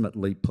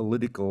ultimately,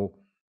 political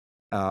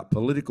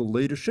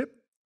leadership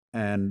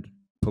and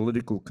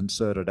political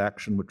concerted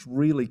action, which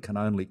really can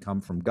only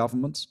come from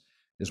governments,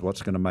 is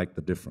what's going to make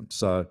the difference.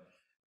 So it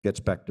gets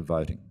back to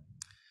voting.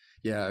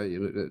 Yeah,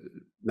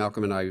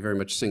 Malcolm and I very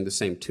much sing the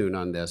same tune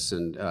on this,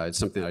 and it's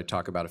something I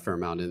talk about a fair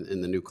amount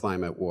in the new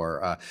climate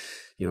war.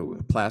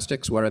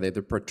 Plastics, what are they?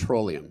 They're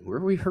petroleum. Where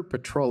have we heard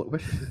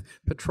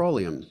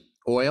petroleum?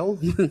 Oil?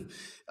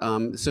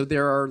 So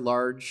there are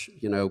large,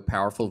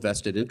 powerful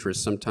vested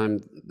interests.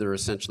 Sometimes they're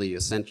essentially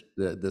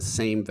the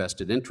same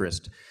vested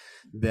interest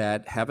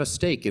that have a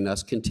stake in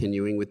us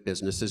continuing with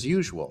business as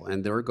usual.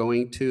 And they're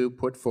going to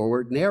put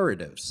forward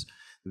narratives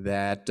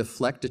that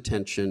deflect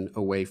attention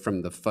away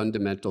from the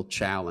fundamental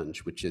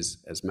challenge, which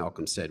is, as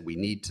Malcolm said, we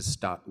need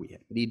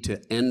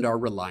to end our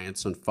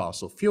reliance on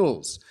fossil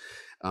fuels.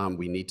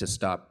 We need to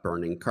stop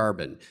burning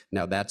carbon.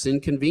 Now, that's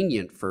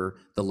inconvenient for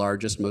the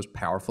largest, most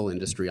powerful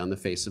industry on the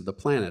face of the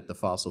planet, the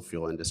fossil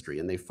fuel industry,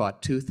 and they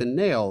fought tooth and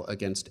nail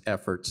against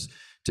efforts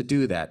to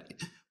do that,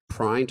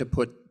 trying to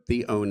put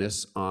the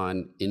onus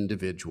on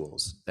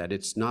individuals, that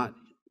it's not,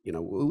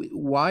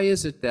 why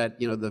is it that,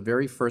 the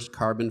very first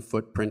carbon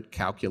footprint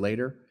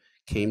calculator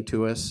came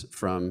to us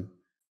from,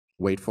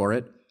 wait for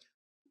it,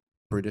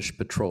 British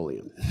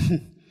Petroleum?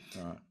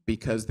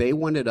 Because they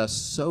wanted us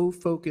so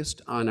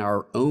focused on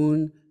our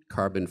own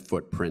carbon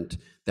footprint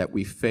that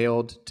we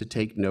failed to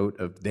take note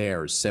of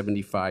theirs,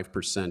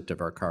 75%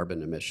 of our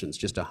carbon emissions,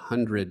 just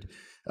 100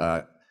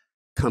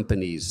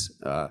 companies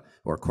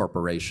or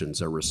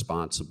corporations are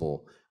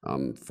responsible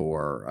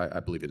for, I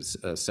believe it is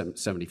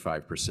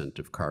 75%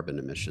 of carbon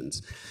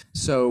emissions.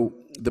 So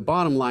the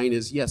bottom line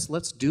is, yes,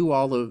 let's do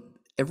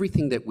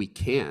everything that we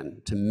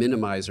can to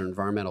minimize our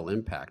environmental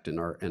impact and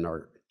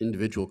our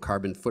individual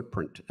carbon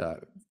footprint.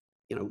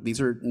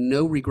 These are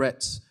no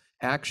regrets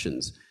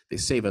actions. They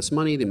save us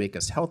money, they make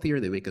us healthier,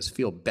 they make us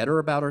feel better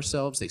about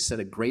ourselves, they set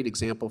a great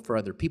example for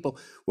other people.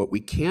 What we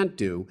can't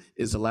do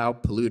is allow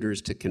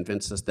polluters to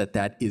convince us that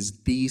that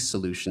is the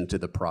solution to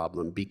the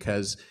problem,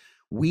 because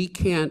we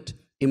can't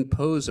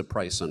impose a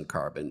price on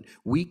carbon.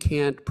 We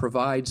can't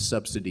provide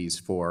subsidies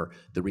for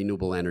the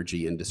renewable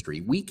energy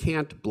industry. We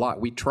try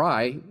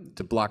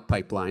to block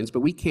pipelines, but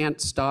we can't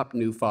stop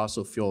new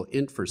fossil fuel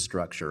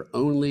infrastructure.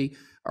 Only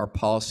our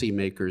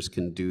policymakers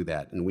can do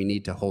that, and we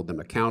need to hold them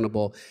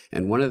accountable.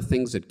 And one of the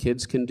things that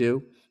kids can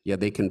do, yeah,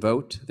 they can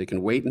vote. They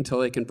can wait until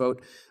they can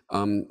vote,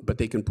 but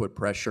they can put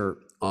pressure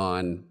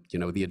on,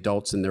 the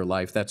adults in their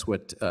life. That's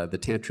what the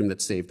Tantrum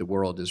That Saved the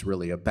World is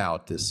really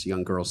about. This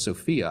young girl,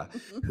 Sophia,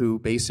 who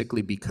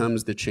basically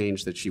becomes the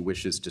change that she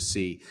wishes to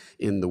see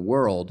in the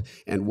world.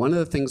 And one of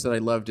the things that I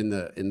loved in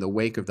the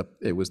wake of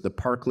it was the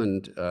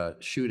Parkland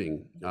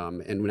shooting,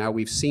 and now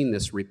we've seen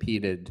this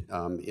repeated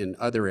in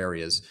other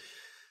areas.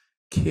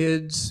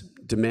 Kids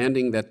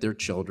demanding that their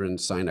children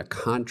sign a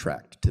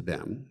contract to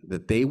them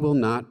that they will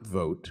not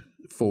vote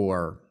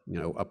for,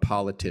 a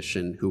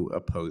politician who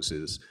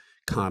opposes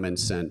common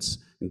sense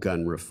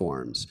gun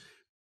reforms.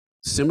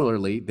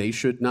 Similarly, they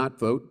should not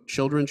vote.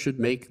 Children should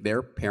make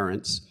their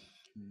parents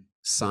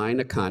sign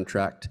a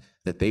contract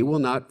that they will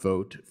not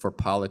vote for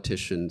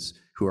politicians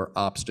who are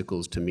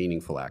obstacles to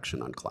meaningful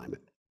action on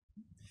climate.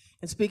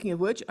 And speaking of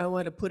which, I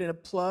want to put in a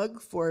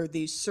plug for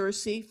the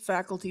CERSI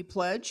Faculty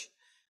Pledge.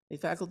 The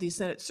Faculty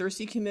Senate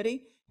CERSI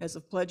Committee has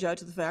a pledge out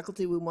to the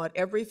faculty. We want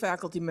every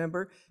faculty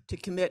member to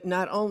commit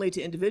not only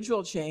to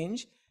individual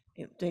change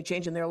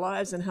in their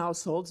lives and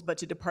households, but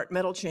to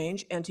departmental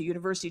change and to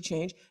university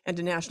change and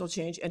to national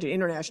change and to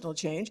international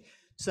change.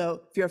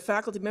 So if you're a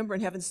faculty member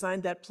and haven't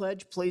signed that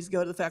pledge, please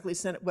go to the Faculty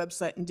Senate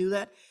website and do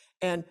that.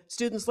 And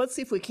students, let's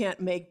see if we can't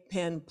make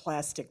Penn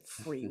plastic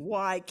free.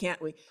 Why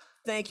can't we?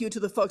 Thank you to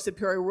the folks at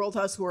Perry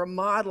Worldhouse who are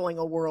modeling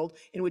a world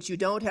in which you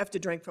don't have to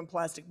drink from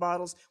plastic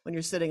bottles when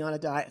you're sitting on a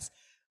dais.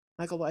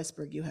 Michael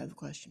Weisberg, you have a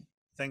question.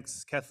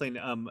 Thanks, Kathleen.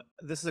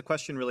 This is a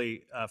question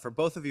really for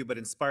both of you, but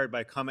inspired by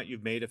a comment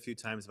you've made a few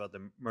times about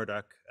the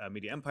Murdoch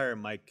media empire.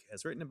 Mike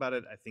has written about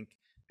it. I think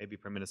maybe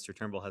Prime Minister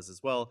Turnbull has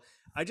as well.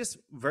 I just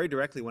very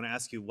directly want to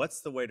ask you,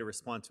 what's the way to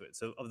respond to it?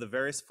 So of the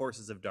various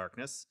forces of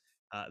darkness,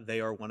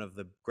 they are one of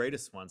the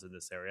greatest ones in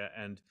this area.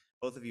 And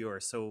both of you are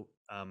so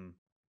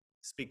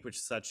speak with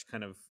such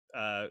kind of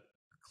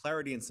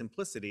clarity and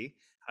simplicity.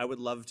 I would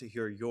love to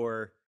hear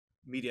your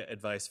media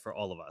advice for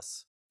all of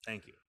us.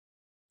 Thank you.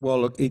 Well,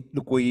 look,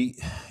 we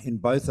in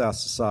both our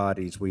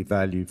societies we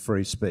value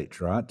free speech,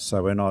 right?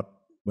 So we're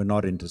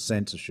not into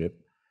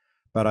censorship,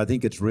 but I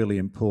think it's really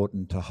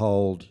important to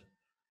hold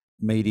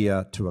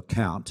media to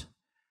account.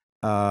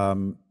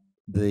 Climate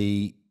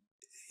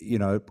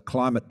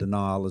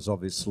denial is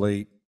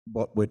obviously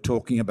what we're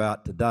talking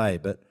about today,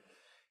 but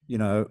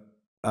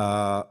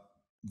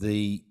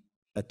the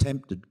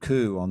attempted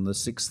coup on the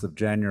 6th of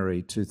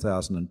January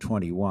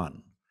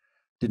 2021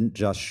 didn't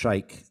just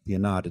shake the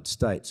United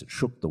States, it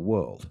shook the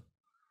world.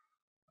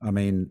 I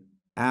mean,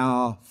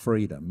 our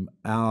freedom,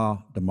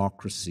 our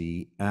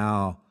democracy,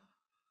 our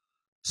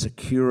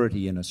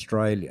security in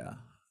Australia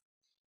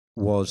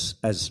was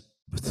as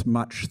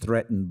much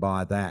threatened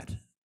by that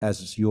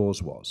as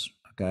yours was,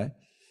 okay?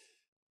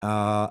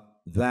 That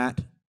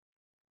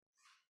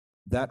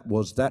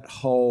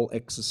whole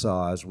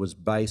exercise was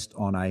based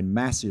on a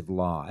massive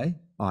lie,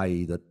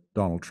 i.e. that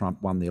Donald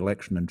Trump won the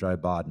election and Joe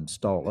Biden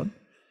stole it,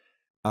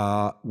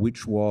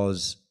 which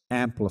was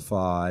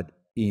amplified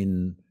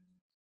in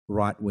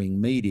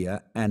right-wing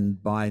media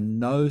and by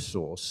no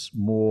source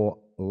more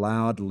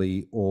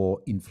loudly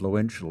or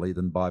influentially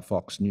than by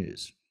Fox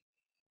News.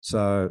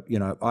 So,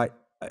 I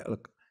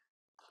look,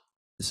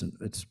 listen,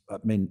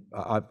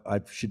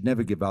 I should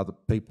never give other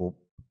people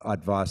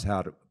advice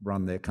how to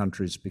run their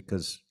countries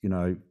because,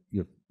 I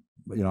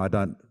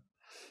don't,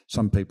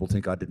 some people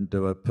think I didn't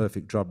do a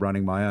perfect job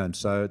running my own.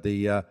 So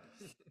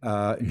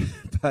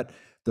but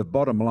the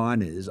bottom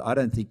line is, I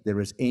don't think there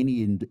is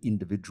any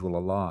individual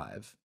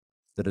alive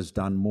that has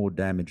done more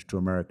damage to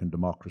American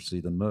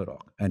democracy than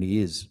Murdoch. And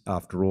he is,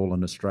 after all,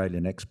 an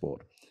Australian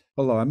export.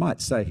 Although I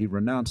might say he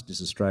renounced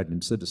his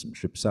Australian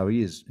citizenship, so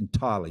he is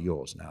entirely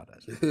yours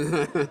nowadays.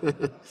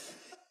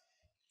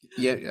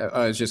 Yeah,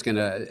 I was just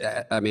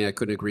I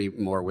couldn't agree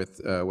more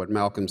with what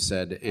Malcolm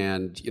said.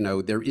 And,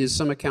 there is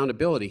some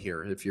accountability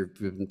here. If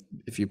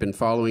you've been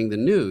following the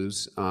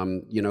news,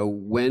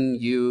 when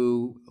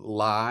you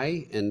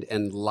lie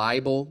and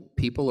libel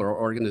people or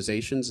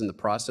organizations in the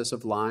process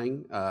of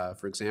lying,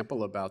 for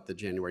example, about the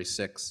January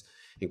 6th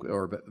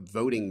or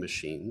voting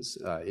machines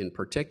in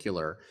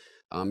particular,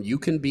 you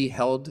can be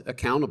held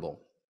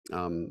accountable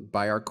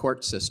by our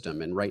court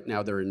system. And right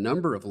now there are a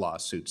number of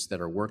lawsuits that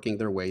are working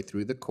their way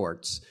through the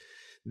courts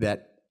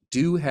that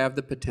do have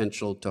the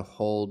potential to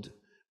hold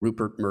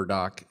Rupert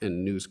Murdoch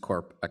and News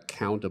Corp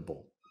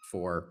accountable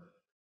for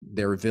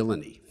their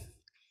villainy.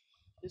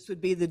 This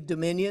would be the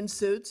Dominion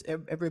suits.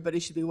 Everybody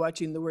should be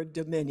watching the word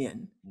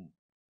Dominion.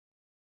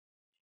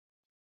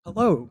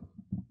 Hello.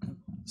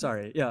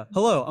 Sorry, yeah.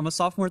 Hello, I'm a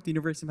sophomore at the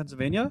University of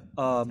Pennsylvania.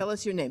 Tell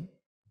us your name.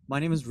 My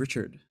name is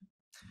Richard.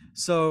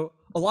 So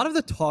a lot of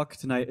the talk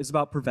tonight is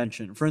about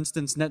prevention. For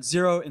instance, net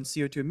zero and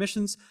CO2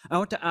 emissions. I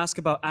want to ask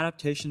about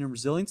adaptation and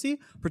resiliency,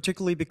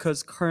 particularly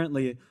because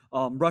currently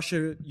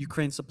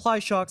Russia-Ukraine supply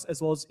shocks,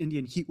 as well as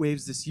Indian heat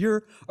waves this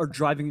year, are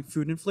driving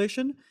food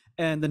inflation,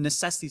 and the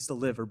necessities to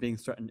live are being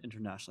threatened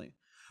internationally.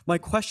 My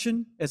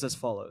question is as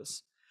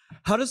follows.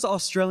 How does the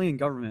Australian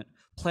government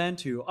plan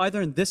to,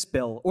 either in this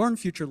bill or in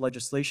future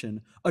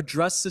legislation,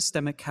 address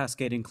systemic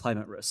cascading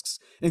climate risks,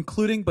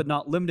 including but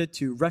not limited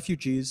to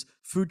refugees,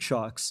 food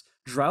shocks,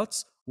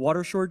 droughts,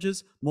 water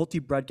shortages,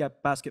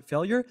 multi-breadbasket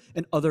failure,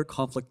 and other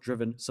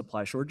conflict-driven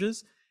supply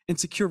shortages, and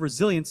secure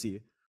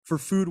resiliency for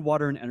food,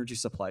 water, and energy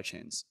supply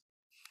chains?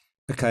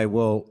 Okay,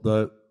 well,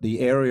 the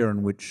area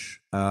in which,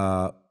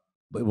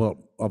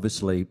 well,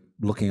 obviously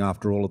looking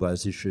after all of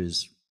those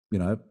issues, you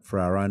know, for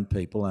our own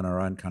people and our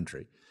own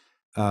country,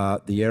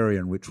 the area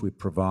in which we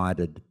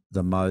provided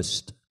the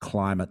most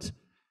climate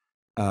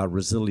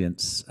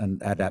resilience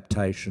and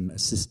adaptation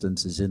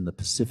assistance is in the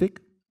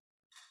Pacific,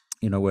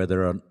 you know, where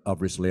there are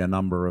obviously a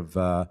number of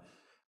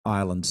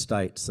island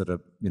states that are,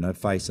 you know,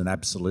 face an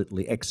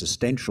absolutely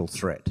existential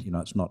threat. You know,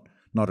 it's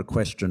not a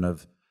question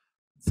of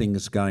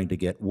things going to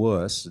get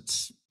worse.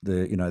 It's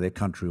you know, their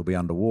country will be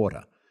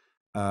underwater.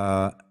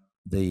 I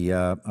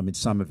mean,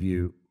 some of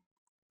you,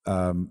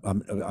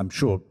 I'm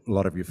sure a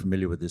lot of you are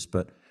familiar with this,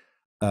 but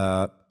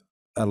a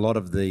lot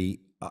of the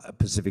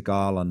Pacific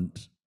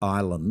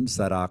islands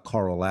that are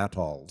coral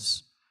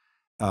atolls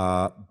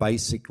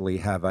basically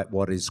have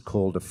what is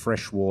called a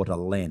freshwater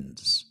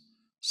lens.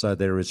 So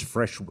there's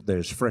fresh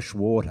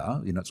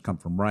water, you know, it's come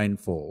from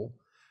rainfall,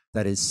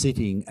 that is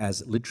sitting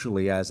as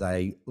literally as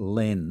a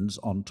lens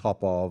on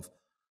top of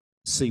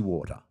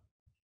seawater.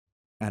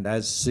 And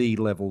as sea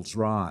levels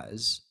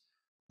rise,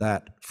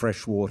 that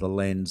freshwater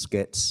lens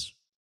gets,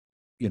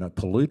 you know,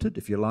 polluted,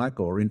 if you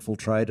like, or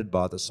infiltrated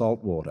by the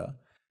salt water.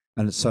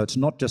 And so it's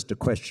not just a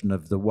question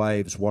of the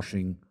waves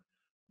washing,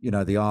 you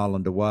know, the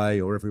island away,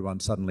 or everyone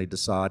suddenly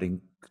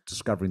discovering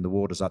the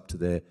water's up to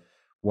their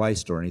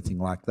waist or anything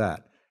like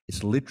that.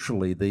 It's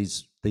literally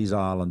these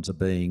islands are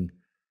being,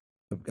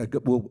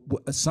 well,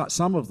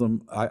 some of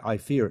them, I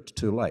fear it's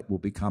too late, will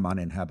become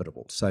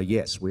uninhabitable. So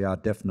yes, we are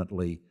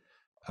definitely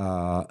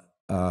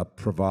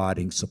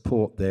providing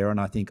support there. And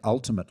I think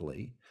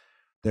ultimately,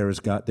 there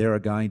are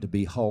going to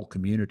be whole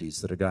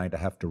communities that are going to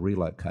have to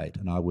relocate,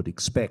 and I would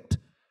expect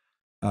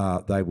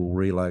they will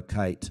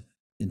relocate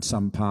in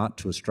some part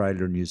to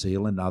Australia and New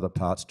Zealand, other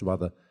parts to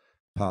other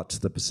parts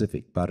of the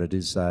Pacific. But it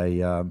is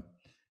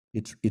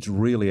it's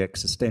really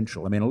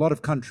existential. I mean, a lot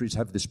of countries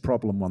have this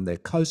problem on their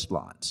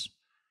coastlines.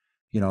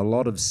 You know, a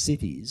lot of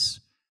cities,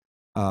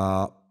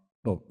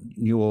 well,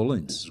 New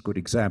Orleans is a good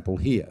example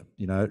here.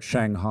 You know,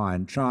 Shanghai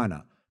in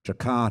China,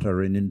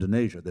 Jakarta in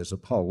Indonesia. There's a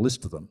whole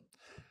list of them.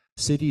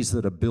 Cities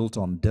that are built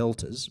on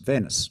deltas,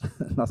 Venice,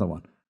 another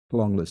one,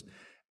 long list,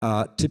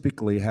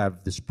 typically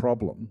have this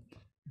problem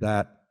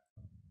that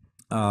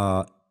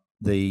not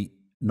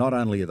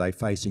only are they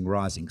facing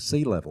rising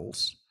sea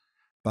levels,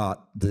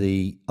 but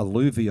the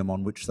alluvium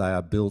on which they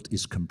are built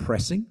is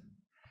compressing,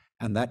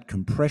 and that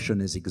compression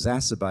is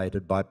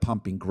exacerbated by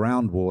pumping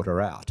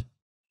groundwater out.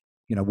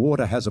 You know,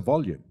 water has a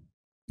volume.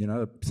 You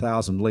know,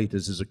 1,000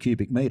 litres is a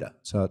cubic metre,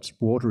 so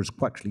water is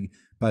actually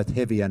both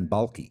heavy and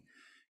bulky.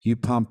 You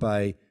pump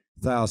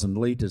 1,000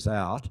 litres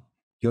out,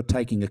 you're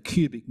taking a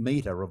cubic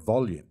metre of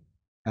volume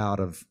out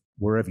of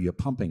wherever you're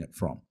pumping it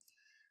from.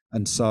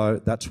 And so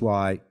that's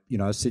why, you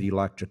know, a city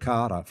like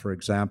Jakarta, for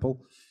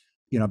example,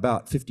 you know,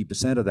 about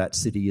 50% of that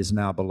city is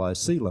now below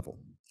sea level.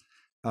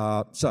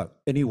 So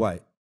anyway,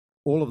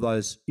 all of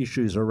those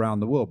issues are around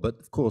the world, but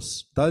of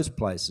course, those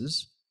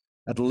places,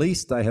 at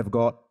least they have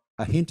got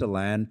a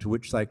hinterland to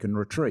which they can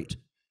retreat.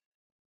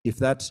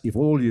 If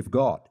all you've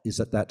got is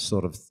at that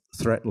sort of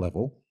threat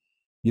level,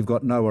 you've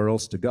got nowhere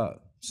else to go.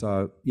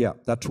 So yeah,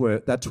 that's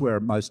where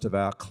most of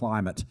our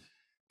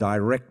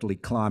directly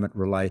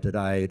climate-related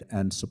aid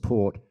and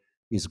support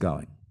is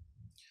going.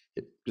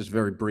 Just a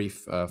very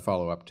brief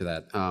follow-up to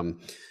that.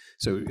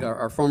 So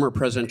our former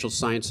presidential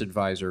science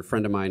advisor, a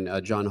friend of mine,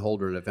 John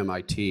Holdren of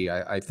MIT,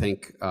 I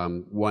think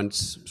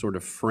once sort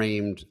of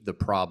framed the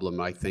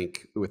problem, I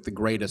think, with the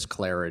greatest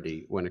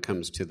clarity when it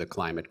comes to the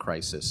climate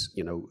crisis.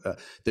 You know,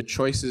 the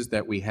choices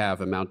that we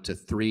have amount to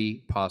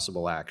 3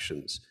 possible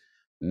actions: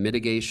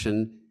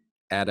 mitigation,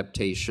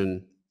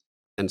 adaptation,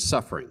 and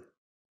suffering.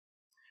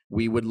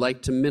 We would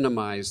like to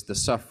minimize the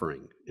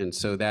suffering, and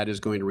so that is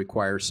going to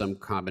require some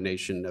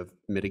combination of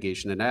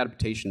mitigation and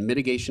adaptation.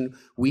 Mitigation,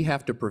 we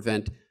have to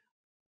prevent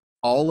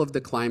all of the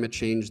climate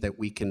change that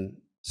we can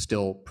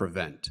still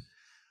prevent.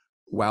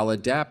 while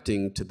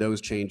adapting to those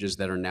changes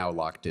that are now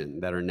locked in,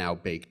 that are now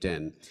baked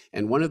in.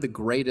 And one of the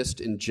greatest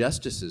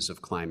injustices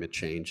of climate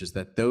change is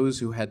that those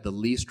who had the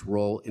least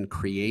role in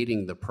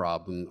creating the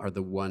problem are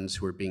the ones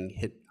who are being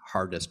hit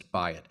hardest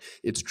by it.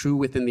 It's true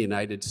within the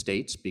United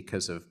States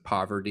because of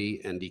poverty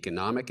and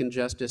economic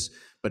injustice,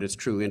 but it's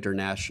true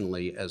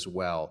internationally as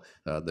well.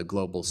 The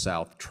global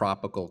south,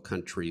 tropical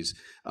countries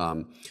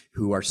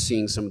who are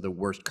seeing some of the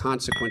worst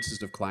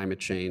consequences of climate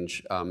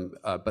change,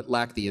 but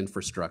lack the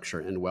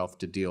infrastructure and wealth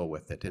to deal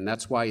with it. And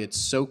that's why it's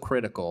so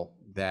critical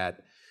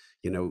that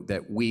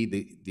that we,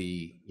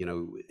 the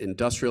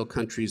industrial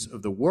countries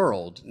of the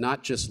world,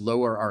 not just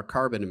lower our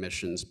carbon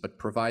emissions, but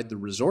provide the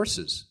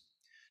resources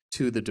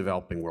to the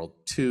developing world,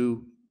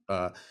 to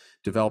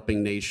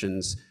developing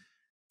nations,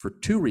 for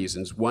two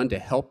reasons. One, to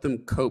help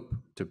them cope,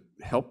 to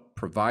help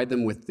provide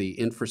them with the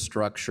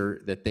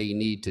infrastructure that they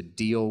need to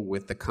deal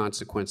with the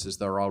consequences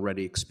they're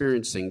already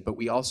experiencing. But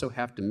we also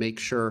have to make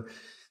sure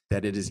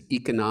that it is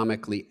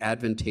economically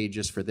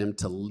advantageous for them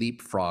to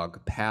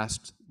leapfrog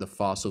past the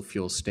fossil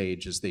fuel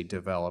stage as they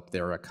develop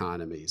their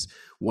economies.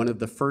 One of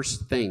the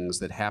first things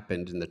that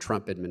happened in the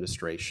Trump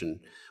administration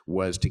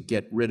was to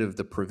get rid of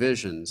the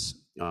provisions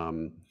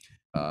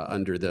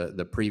under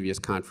the previous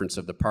conference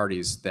of the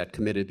parties that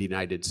committed the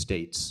United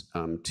States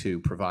to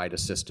provide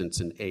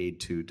assistance and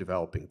aid to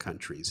developing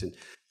countries. And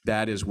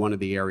that is one of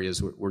the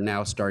areas we're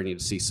now starting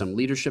to see some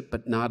leadership,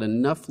 but not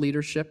enough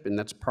leadership. And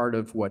that's part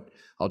of what,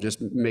 I'll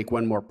just make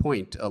one more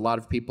point. A lot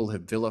of people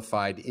have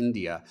vilified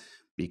India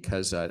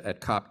because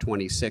at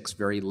COP26,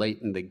 very late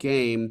in the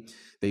game,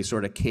 they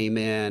sort of came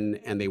in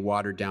and they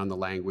watered down the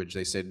language.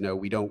 They said, no,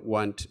 we don't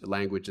want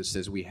language that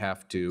says we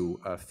have to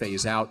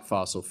phase out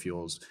fossil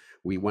fuels.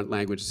 We want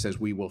language that says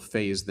we will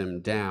phase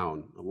them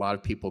down. A lot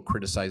of people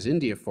criticize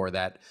India for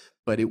that,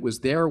 but it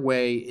was their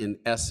way, in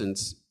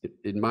essence,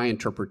 in my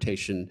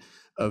interpretation,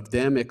 of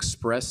them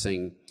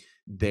expressing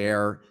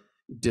their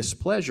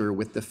displeasure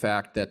with the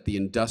fact that the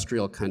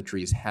industrial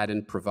countries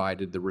hadn't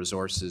provided the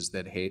resources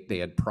that they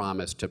had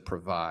promised to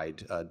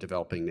provide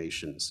developing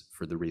nations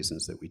for the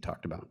reasons that we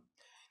talked about.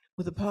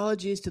 With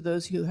apologies to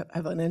those who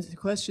have unanswered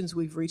questions,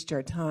 we've reached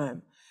our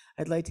time.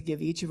 I'd like to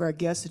give each of our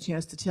guests a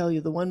chance to tell you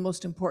the one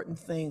most important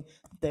thing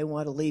they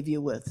want to leave you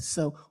with.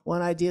 So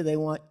one idea they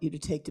want you to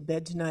take to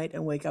bed tonight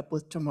and wake up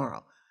with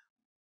tomorrow.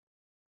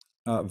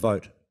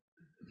 Vote.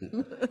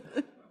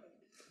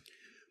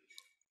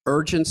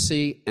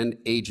 Urgency and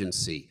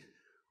agency.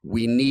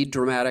 We need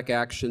dramatic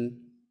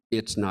action.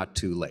 It's not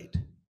too late.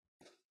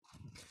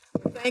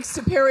 Thanks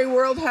to Perry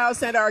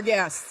Worldhouse and our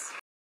guests.